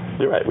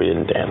 You're right, we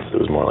didn't dance. It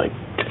was more like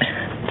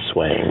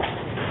swaying,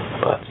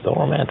 but still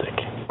romantic.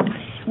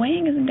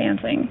 Swaying isn't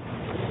dancing.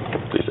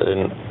 At least I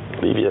didn't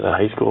leave you at a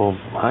high school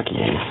hockey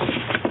game.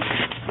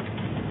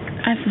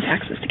 I have some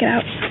taxes to get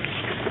out.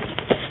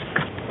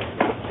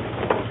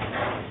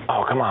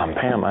 Oh, come on,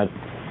 Pam.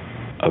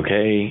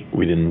 Okay,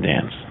 we didn't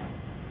dance.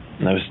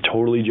 And I was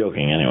totally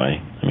joking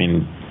anyway. I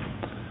mean,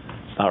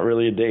 it's not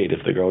really a date if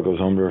the girl goes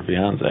home to her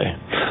fiance.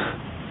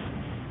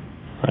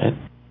 Right?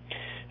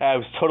 I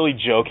was totally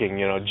joking.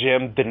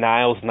 Jim,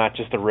 denial's not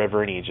just a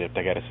river in Egypt,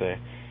 I gotta say.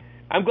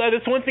 I'm glad.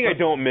 That's one thing I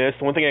don't miss.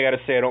 One thing I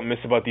gotta say I don't miss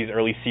about these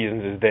early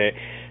seasons is the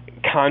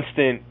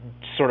constant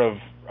sort of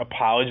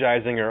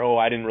apologizing, or, oh,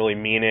 I didn't really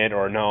mean it,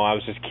 or no, I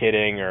was just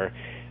kidding, or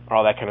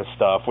all that kind of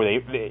stuff,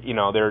 where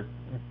they're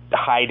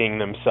hiding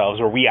themselves,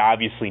 or we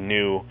obviously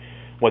knew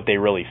what they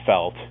really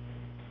felt.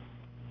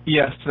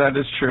 Yes, that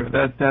is true.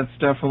 That's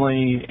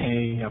definitely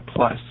a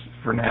plus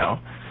for now.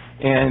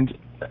 And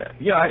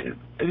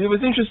it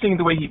was interesting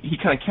the way he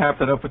kind of capped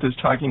that up with his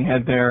talking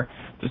head there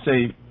to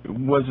say,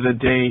 was it a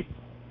date,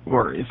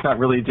 or it's not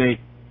really a date?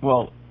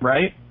 Well,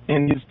 right?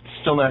 and he's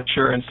still not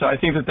sure. And so I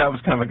think that was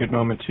kind of a good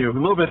moment too. A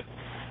little bit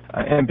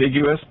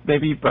ambiguous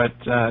maybe, but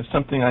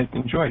something I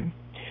enjoyed.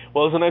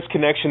 Well, there's a nice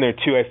connection there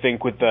too, I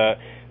think, with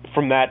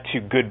from that to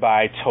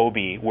Goodbye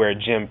Toby, where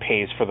Jim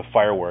pays for the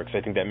fireworks.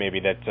 I think that maybe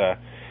that's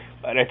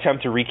an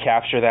attempt to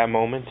recapture that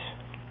moment.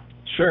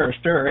 Sure.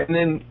 And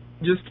then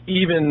just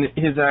even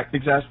his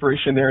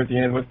exasperation there at the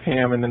end with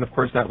Pam, and then of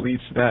course that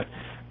leads to that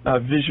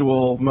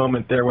visual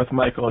moment there with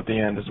Michael at the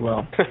end as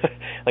well.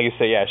 Like you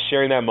say, yeah,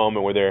 sharing that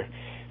moment where they're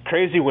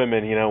crazy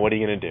women, what are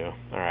you going to do?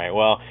 All right,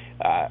 well,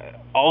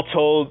 all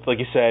told, like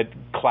you said,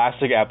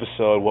 classic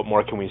episode. What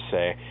more can we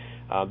say?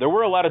 There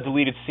were a lot of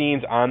deleted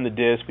scenes on the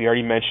disc. We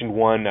already mentioned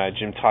one,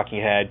 Jim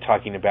Talking Head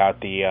talking about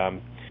the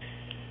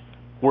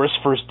worst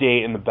first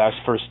date and the best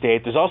first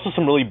date. There's also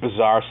some really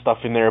bizarre stuff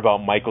in there about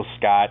Michael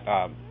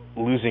Scott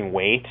losing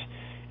weight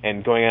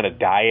and going on a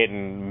diet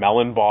and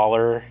melon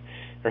baller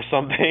or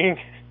something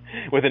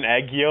with an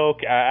egg yolk.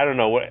 I don't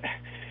know.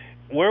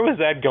 Where was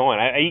that going?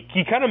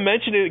 He kind of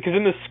mentioned it because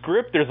in the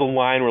script there's a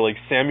line where like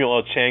Samuel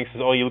L. Chang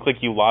says, "Oh, you look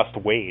like you lost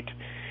weight,"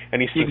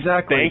 and he says,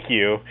 "Exactly. Thank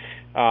you."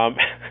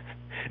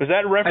 Was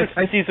that a reference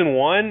to season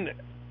 1?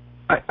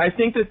 I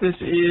think that this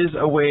is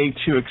a way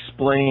to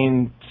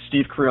explain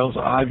Steve Carell's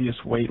obvious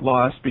weight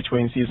loss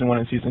between season 1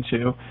 and season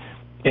 2.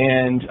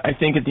 And I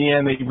think at the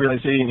end they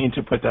realized they didn't need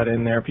to put that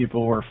in there.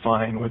 People were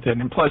fine with it.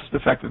 And plus the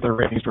fact that their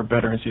ratings were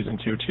better in season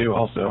 2 too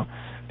also,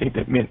 I think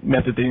that meant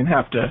that they didn't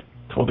have to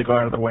totally go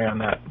out of their way on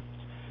that.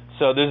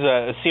 So there's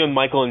a scene with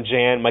Michael and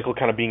Jan, Michael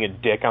kind of being a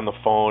dick on the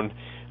phone.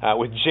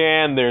 With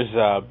Jan, there's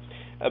a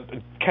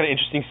kind of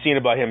interesting scene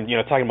about him,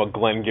 talking about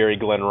Glengarry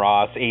Glen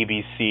Ross,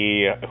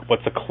 ABC,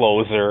 what's a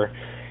closer,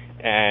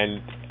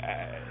 and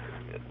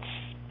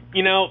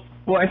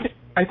Well,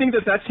 I think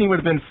that scene would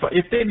have been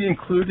if they'd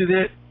included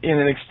it in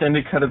an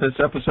extended cut of this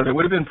episode. It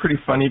would have been pretty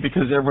funny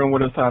because everyone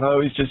would have thought,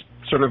 oh, he's just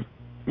sort of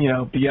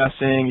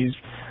BSing, he's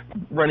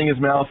running his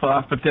mouth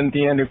off. But then at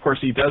the end, of course,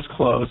 he does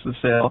close the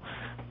sale,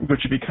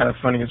 which would be kind of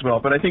funny as well.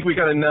 But I think we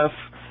got enough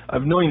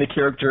of knowing the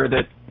character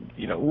that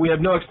we have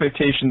no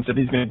expectations that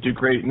he's going to do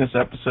great in this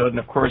episode. And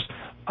of course,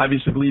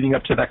 obviously leading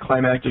up to that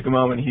climactic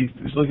moment, he's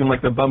looking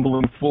like the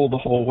bumbling fool the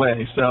whole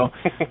way. So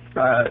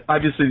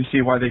obviously you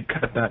see why they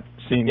cut that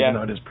scene, even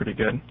though it is pretty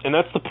good. And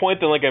that's the point,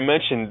 then, like I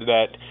mentioned,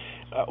 that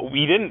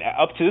we didn't,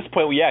 up to this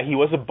point, he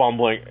was a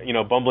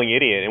bumbling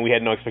idiot, and we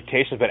had no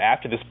expectations. But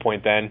after this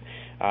point, then,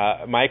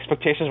 my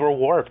expectations were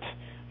warped.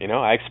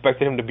 I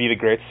expected him to be the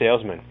great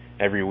salesman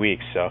every week.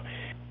 So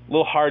a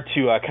little hard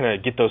to kind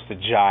of get those to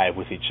jive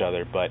with each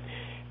other. But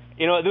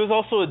there was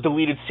also a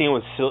deleted scene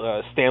with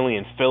Stanley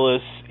and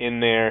Phyllis in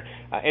there,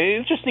 and an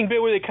interesting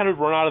bit where they kind of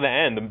run out of the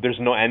end. There's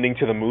no ending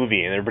to the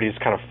movie, and everybody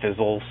just kind of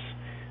fizzles.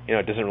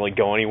 It doesn't really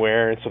go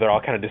anywhere, and so they're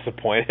all kind of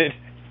disappointed.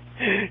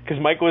 Because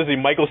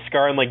Michael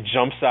Scarn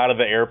jumps out of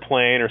the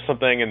airplane or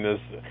something in this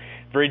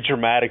very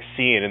dramatic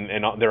scene,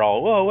 and they're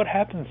all, whoa, what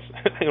happens?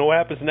 What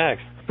happens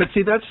next? But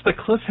see, that's the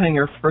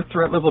cliffhanger for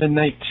Threat Level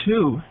Midnight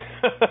 2.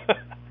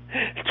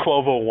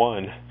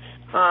 12:01.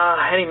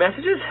 Any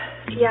messages?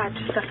 Yeah,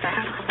 just a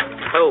fax.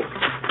 Oh,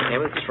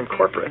 damn it, it's from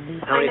corporate.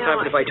 How many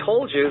times have I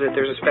told you that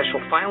there's a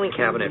special filing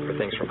cabinet for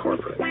things from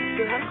corporate?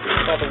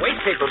 It's called the waste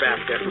paper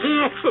basket. Did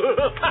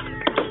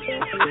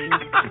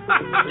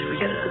we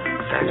get a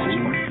fax this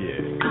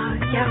morning?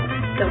 Yeah,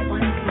 the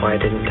one. Why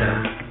didn't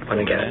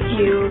get it?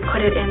 You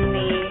put it in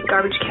the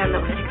garbage can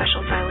that was a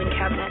special filing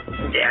cabinet.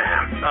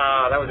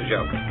 Yeah, that was a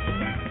joke.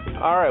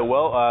 All right,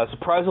 well,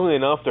 surprisingly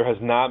enough, there has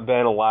not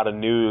been a lot of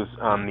news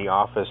on the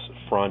Office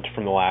front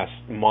from the last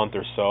month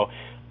or so.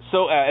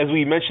 So, as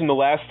we mentioned the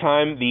last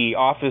time, The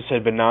Office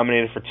had been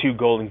nominated for 2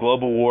 Golden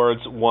Globe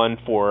Awards, one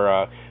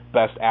for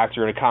Best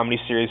Actor in a Comedy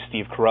Series,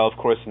 Steve Carell, of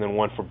course, and then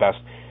one for Best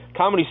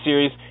Comedy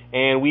Series,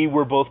 and we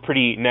were both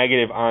pretty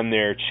negative on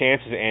their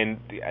chances, and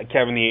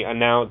Kevin, the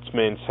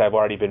announcements have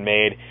already been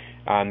made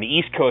on the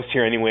East Coast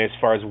here anyway as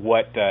far as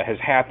what has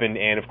happened,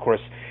 and of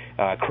course,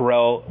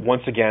 Carell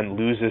once again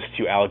loses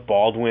to Alec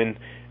Baldwin,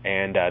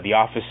 and The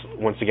Office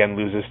once again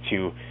loses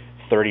to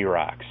 30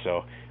 Rock.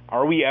 So,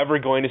 are we ever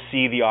going to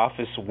see The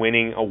Office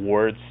winning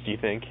awards, do you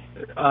think?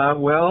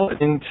 Well,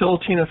 until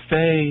Tina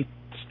Fey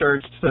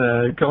starts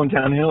going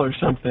downhill or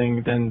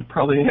something, then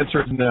probably the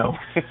answer is no.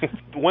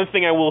 One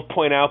thing I will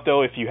point out,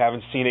 though, if you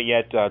haven't seen it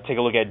yet, take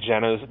a look at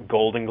Jenna's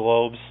Golden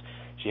Globes.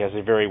 She has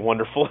a very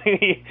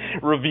wonderfully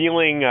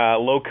revealing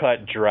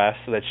low-cut dress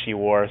that she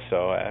wore,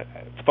 so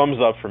thumbs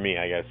up for me,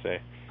 I gotta say.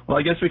 Well,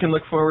 I guess we can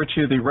look forward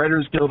to the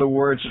Writers Guild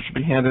Awards, which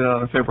will be handed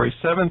out on February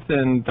 7th,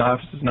 and The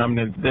Office is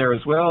nominated there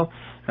as well,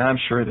 and I'm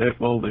sure that it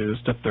will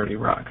lose to 30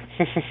 Rock.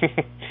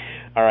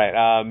 All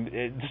right,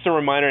 just a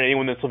reminder to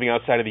anyone that's living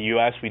outside of the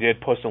U.S., we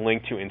did post a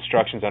link to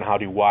instructions on how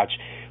to watch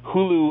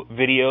Hulu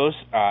videos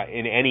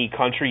in any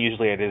country.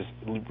 Usually it is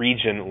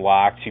region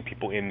locked to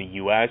people in the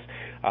U.S.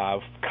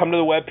 Come to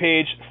the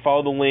webpage,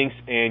 follow the links,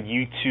 and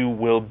you too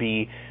will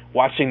be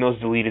watching those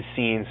deleted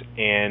scenes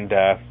and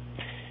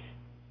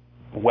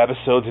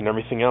webisodes and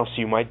everything else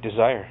you might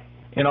desire.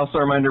 And also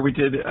a reminder, we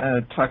did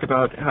talk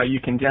about how you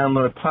can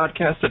download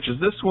podcasts such as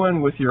this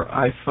one with your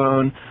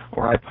iPhone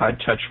or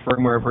iPod Touch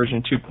firmware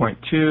version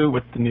 2.2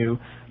 with the new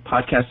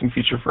podcasting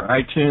feature for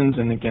iTunes.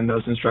 And again,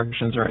 those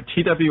instructions are at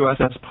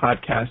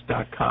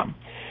twsspodcast.com.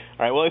 All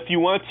right, well, if you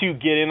want to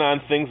get in on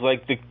things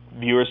like the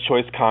Viewer's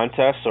Choice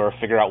Contest or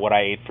figure out what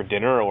I ate for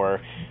dinner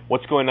or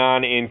what's going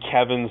on in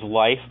Kevin's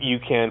life, you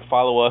can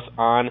follow us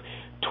on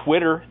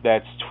Twitter.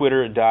 That's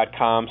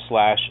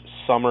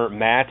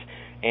twitter.com/SummerMatt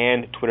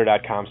and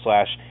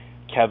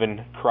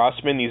twitter.com/Kevin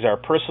Crossman. These are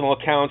personal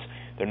accounts.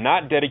 They're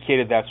not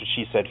dedicated That's What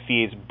She Said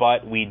feeds,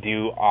 but we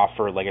do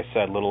offer, like I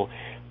said, little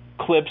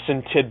clips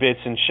and tidbits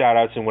and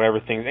shout-outs and whatever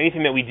things,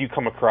 anything that we do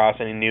come across,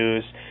 any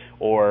news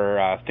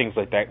or things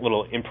like that,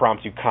 little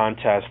impromptu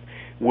contest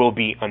will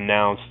be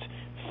announced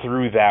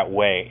through that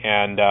way.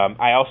 And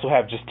I also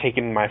have just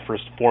taken my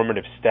first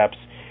formative steps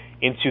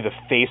into the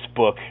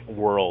Facebook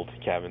world,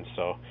 Kevin.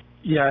 So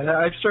yeah,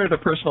 I've started a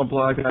personal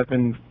blog. I've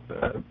been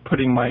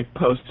putting my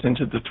posts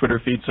into the Twitter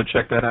feed, so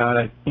check that out.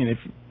 If you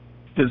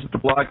visit the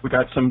blog, we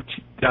got some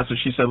That's What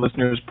She Said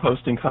listeners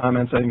posting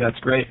comments. I think that's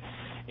great.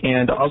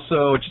 And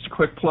also, just a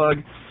quick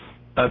plug,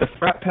 the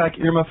Frat Pack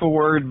Earmuff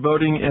Award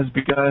voting has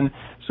begun,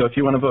 so if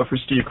you want to vote for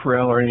Steve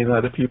Carell or any of the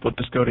other people,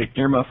 just go to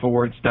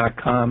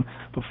earmuffawards.com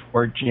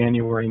before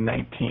January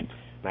 19th.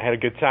 I had a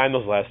good time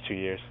those last 2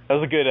 years. That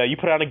was a good, you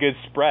put on a good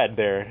spread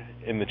there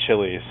in the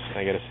Chili's,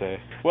 I gotta say.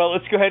 Well,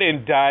 let's go ahead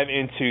and dive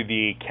into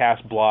the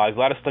cast blogs. A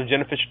lot of stuff.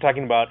 Jenna Fisher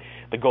talking about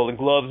the Golden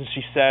Globes, and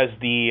she says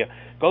the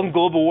Golden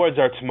Globe Awards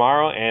are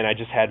tomorrow, and I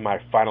just had my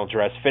final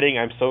dress fitting.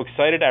 I'm so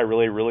excited. I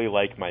really, really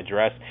like my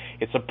dress.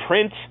 It's a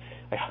print.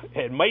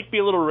 It might be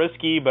a little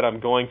risky, but I'm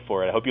going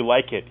for it. I hope you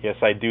like it. Yes,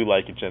 I do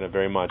like it, Jenna,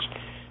 very much.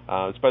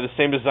 It's by the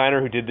same designer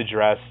who did the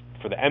dress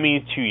for the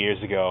Emmy 2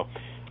 years ago.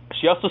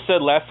 She also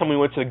said last time we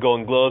went to the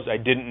Golden Globes, I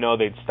didn't know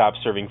they'd stop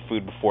serving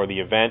food before the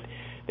event.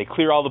 They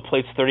clear all the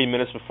plates 30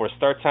 minutes before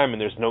start time,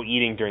 and there's no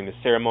eating during the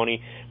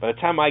ceremony. By the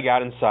time I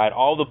got inside,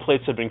 all the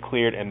plates had been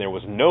cleared, and there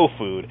was no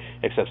food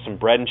except some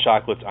bread and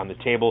chocolates on the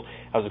table.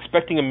 I was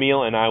expecting a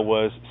meal, and I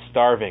was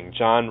starving.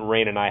 John,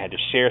 Rain, and I had to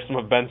share some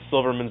of Ben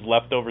Silverman's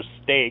leftover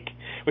steak,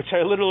 which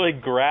I literally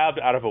grabbed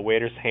out of a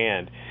waiter's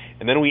hand.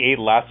 And then we ate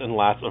lots and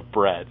lots of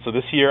bread. So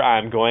this year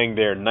I'm going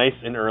there nice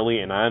and early,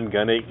 and I'm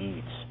going to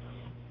eat.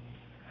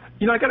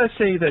 You know, I got to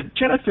say that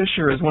Jenna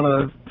Fisher is one of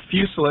the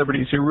few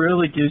celebrities who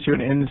really gives you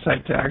an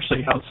insight to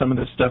actually how some of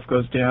this stuff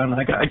goes down.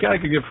 I got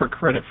to give her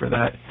credit for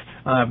that.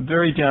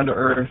 Very down to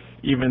earth,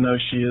 even though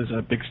she is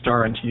a big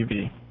star on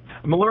TV.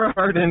 Melora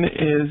Hardin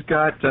is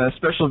got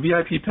special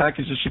VIP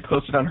packages she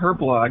posted on her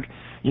blog.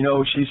 You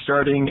know, she's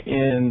starting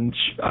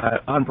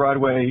on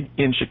Broadway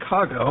in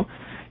Chicago,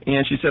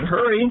 and she said,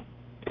 "Hurry!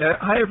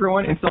 Hi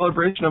everyone! In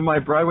celebration of my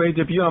Broadway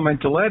debut, I'm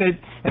delighted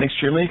and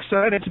extremely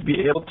excited to be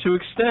able to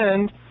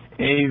extend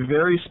a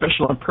very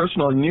special and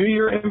personal New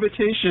Year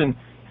invitation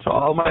to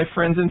all my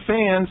friends and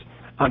fans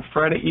on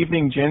Friday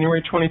evening,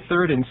 January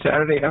 23rd, and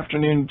Saturday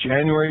afternoon,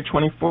 January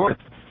 24th.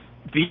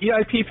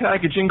 VIP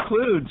package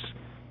includes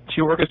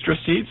 2 orchestra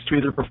seats to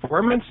either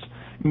performance,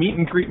 meet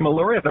and greet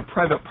Melora at a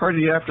private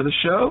party after the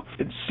show,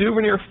 a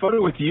souvenir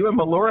photo with you and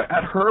Melora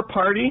at her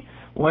party,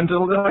 one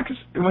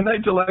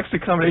night deluxe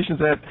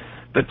accommodations at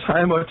the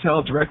Time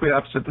Hotel directly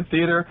opposite the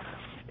theater,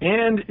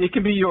 and it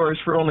can be yours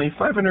for only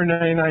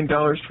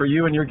 $599 for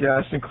you and your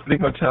guests, including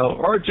hotel,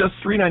 or just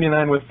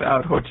 $399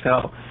 without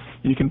hotel.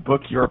 You can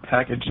book your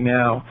package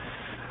now."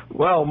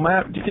 Well,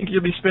 Matt, do you think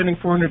you'll be spending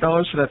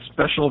 $400 for that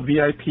special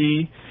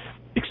VIP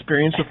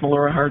experience with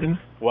Melora Hardin?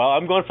 Well,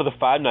 I'm going for the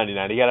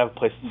 $599. You got to have a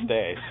place to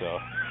stay, so.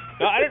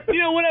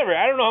 No, whatever.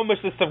 I don't know how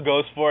much this stuff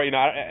goes for. A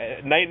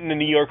night in the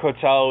New York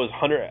hotel was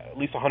at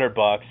least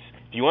 $100.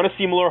 If you want to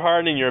see Melora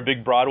Hardin and you're a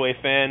big Broadway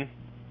fan,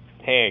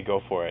 hey, go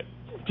for it.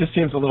 Just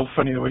seems a little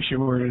funny the way she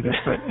worded it,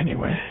 but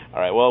anyway.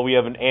 All right, well, we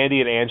have an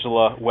Andy and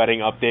Angela wedding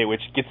update,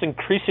 which gets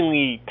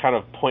increasingly kind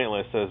of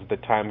pointless as the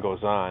time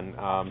goes on.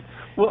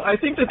 Well, I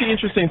think that the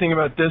interesting thing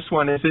about this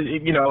one is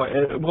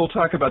that, we'll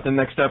talk about the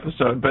next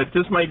episode, but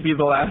this might be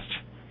the last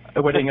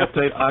wedding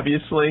update,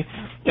 obviously.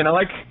 And I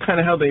like kind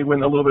of how they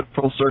went a little bit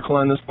full circle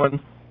on this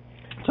one,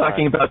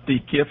 talking about the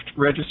gift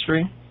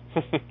registry.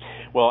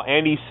 Well,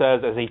 Andy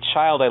says, "As a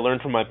child, I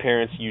learned from my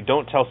parents, you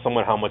don't tell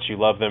someone how much you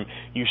love them.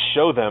 You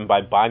show them by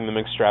buying them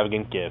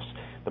extravagant gifts.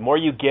 The more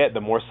you get,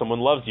 the more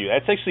someone loves you."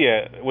 That's actually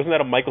wasn't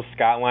that a Michael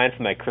Scott line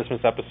from that Christmas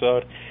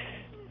episode?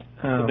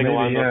 Something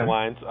along those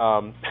lines.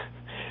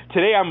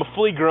 "Today I'm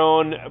fully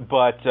grown,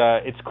 but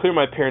it's clear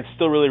my parents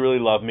still really, really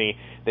love me.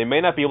 They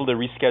may not be able to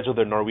reschedule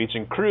their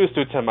Norwegian cruise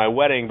to attend my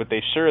wedding, but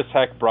they sure as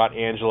heck bought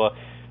Angela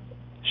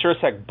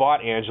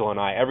and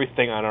I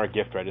everything on our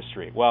gift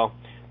registry." Well,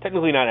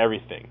 technically not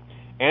everything.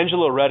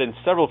 Angela read in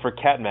several of her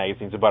cat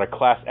magazines about a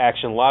class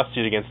action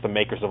lawsuit against the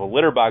makers of a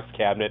litter box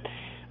cabinet.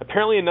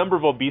 Apparently a number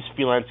of obese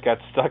felines got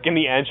stuck in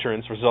the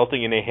entrance,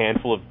 resulting in a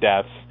handful of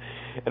deaths.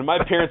 And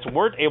my parents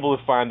weren't able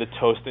to find the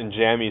Toast and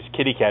Jammies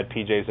kitty cat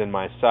PJs in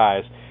my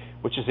size,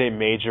 which is a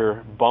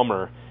major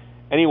bummer.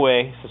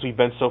 Anyway, since we've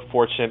been so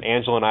fortunate,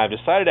 Angela and I have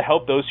decided to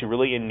help those who are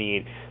really in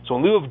need. So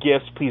in lieu of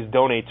gifts, please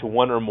donate to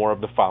one or more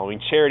of the following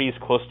charities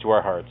close to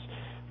our hearts: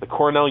 the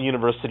Cornell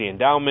University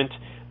Endowment,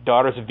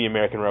 Daughters of the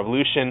American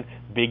Revolution,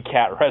 Big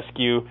Cat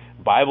Rescue,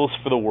 Bibles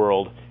for the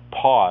World,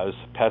 Paws,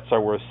 Pets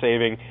Are Worth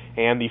Saving,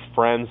 and the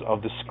Friends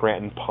of the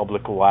Scranton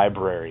Public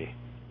Library.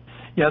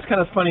 Yeah, it's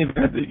kind of funny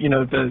that,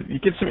 you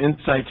get some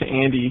insight to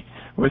Andy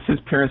with his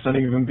parents not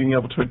even being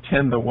able to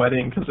attend the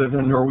wedding because of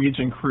the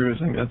Norwegian cruise.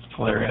 I think that's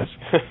hilarious.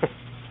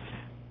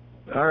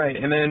 All right,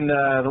 and then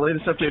the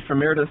latest update from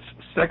Meredith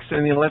Sex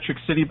and the Electric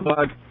City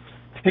blog.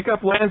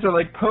 Pickup lines are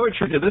like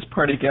poetry to this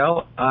party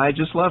gal. I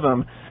just love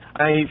them.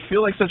 I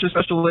feel like such a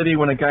special lady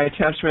when a guy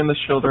taps me on the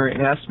shoulder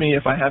and asks me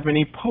if I have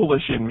any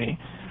Polish in me.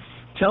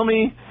 Tell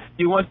me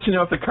you want to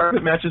know if the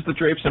carpet matches the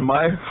drapes and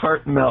my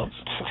heart melts.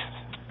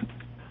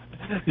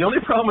 The only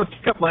problem with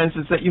pickup lines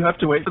is that you have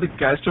to wait for the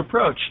guys to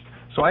approach.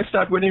 So I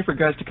stopped waiting for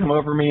guys to come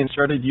over me and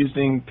started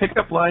using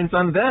pickup lines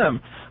on them.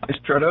 I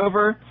strut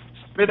over,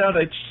 spit out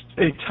a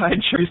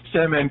tied cherry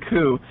stem and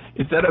coo.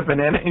 Is that a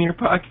banana in your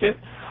pocket?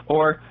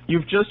 Or,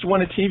 you've just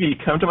won a TV,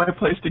 come to my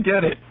place to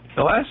get it.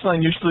 The last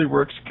line usually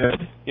works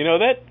good.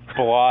 That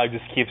blog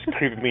just keeps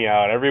creeping me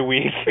out every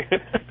week.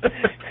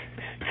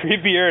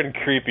 Creepier and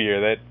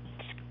creepier. That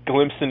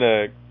glimpse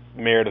into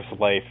Meredith's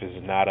life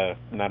is not a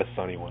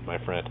sunny one, my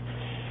friend.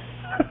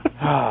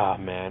 Ah,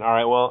 man. All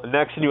right, well,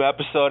 next new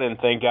episode, and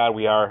thank God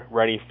we are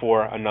ready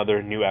for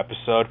another new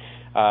episode.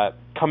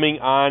 Coming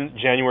on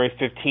January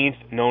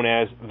 15th, known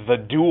as The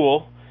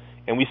Duel,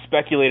 and we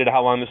speculated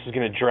how long this is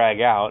going to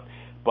drag out,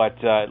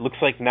 but it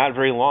looks like not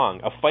very long.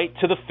 A fight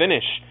to the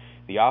finish.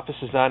 The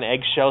office is on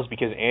eggshells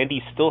because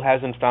Andy still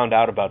hasn't found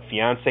out about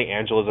fiancée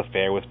Angela's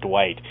affair with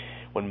Dwight.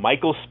 When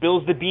Michael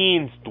spills the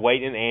beans,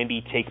 Dwight and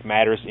Andy take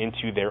matters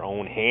into their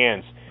own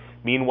hands.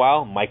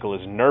 Meanwhile, Michael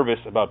is nervous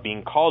about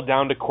being called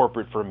down to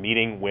corporate for a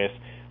meeting with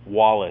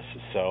Wallace.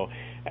 So,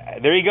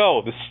 there you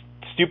go. The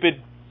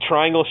stupid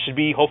triangle should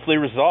be hopefully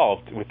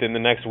resolved within the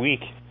next week.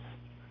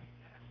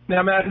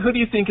 Now, Matt, who do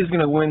you think is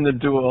going to win the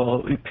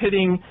duel?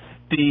 Pitting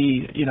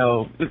the,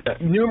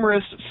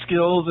 numerous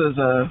skills as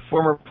a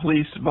former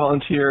police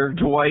volunteer,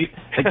 Dwight,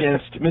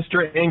 against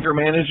Mr. Anger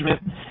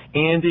Management,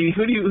 Andy.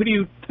 Who do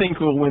you think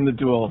will win the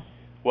duel?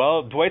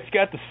 Well, Dwight's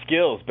got the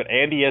skills, but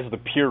Andy has the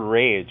pure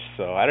rage,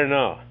 so I don't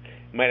know.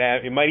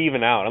 It might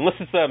even out, unless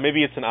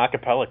maybe it's an a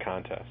cappella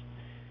contest.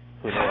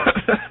 Who knows?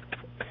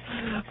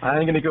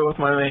 I'm going to go with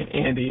my man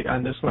Andy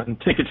on this one.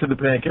 Take it to the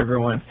bank,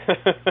 everyone.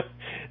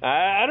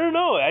 I don't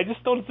know. I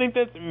just don't think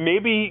that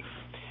maybe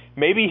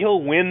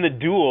he'll win the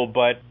duel,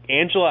 but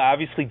Angela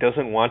obviously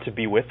doesn't want to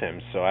be with him,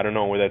 so I don't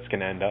know where that's going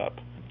to end up.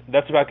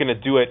 That's about going to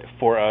do it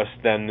for us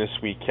then this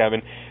week,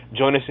 Kevin.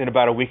 Join us in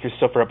about a week or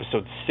so for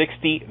episode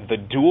 60, The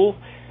Duel.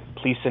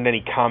 Please send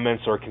any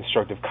comments or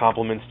constructive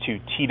compliments to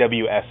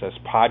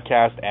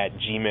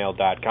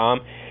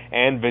twsspodcast@gmail.com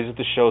and visit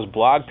the show's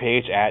blog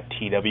page at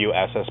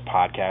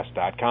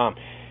twsspodcast.com.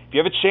 If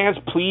you have a chance,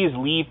 please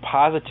leave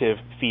positive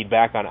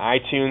feedback on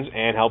iTunes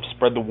and help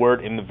spread the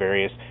word in the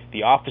various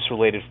The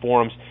Office-related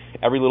forums.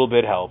 Every little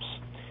bit helps.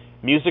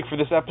 Music for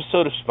this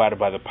episode is provided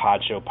by the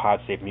Podshow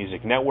Podsafe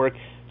Music Network.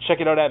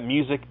 Check it out at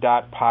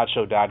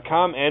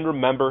music.podshow.com, and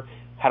remember,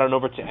 head on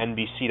over to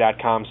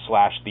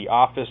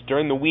nbc.com/theoffice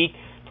during the week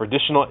for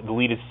additional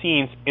deleted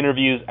scenes,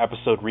 interviews,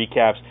 episode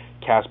recaps,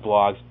 cast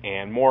blogs,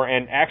 and more.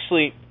 And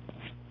actually,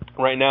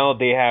 right now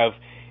they have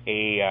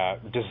a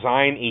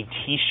design a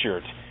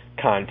T-shirt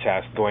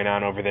contest going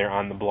on over there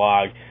on the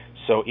blog.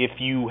 So if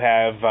you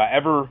have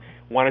ever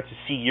wanted to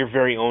see your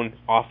very own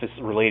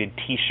Office-related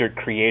T-shirt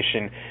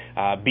creation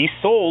be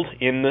sold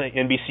in the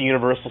NBC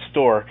Universal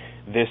store,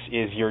 this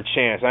is your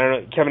chance. I don't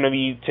know, Kevin, have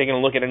you taken a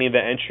look at any of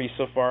the entries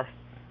so far?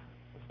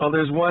 Well,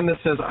 there's one that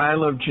says, I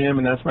love Jim,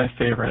 and that's my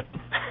favorite.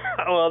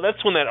 Well,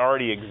 that's one that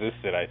already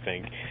existed, I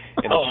think,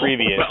 in the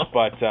previous. Well,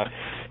 but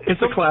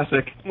it's a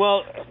classic.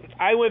 Well,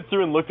 I went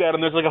through and looked at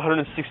them. There's like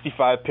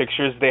 165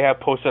 pictures they have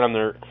posted on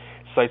their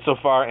site so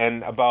far,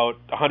 and about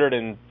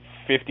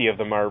 150 of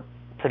them are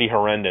pretty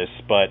horrendous.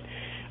 But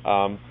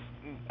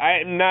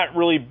I've not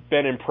really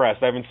been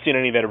impressed. I haven't seen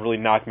any that have really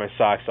knocked my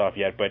socks off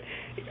yet. But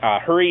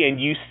hurry,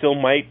 and you still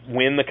might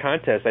win the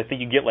contest. I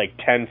think you get like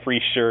 10 free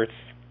shirts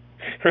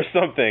or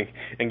something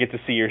and get to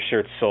see your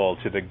shirt sold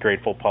to the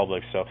grateful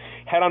public. So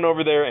head on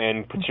over there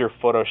and put your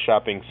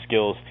photoshopping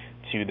skills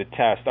to the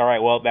test. All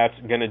right, well, that's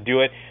going to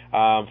do it.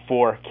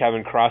 For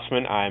Kevin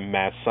Crossman, I'm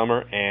Matt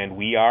Summer, and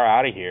we are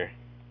out of here.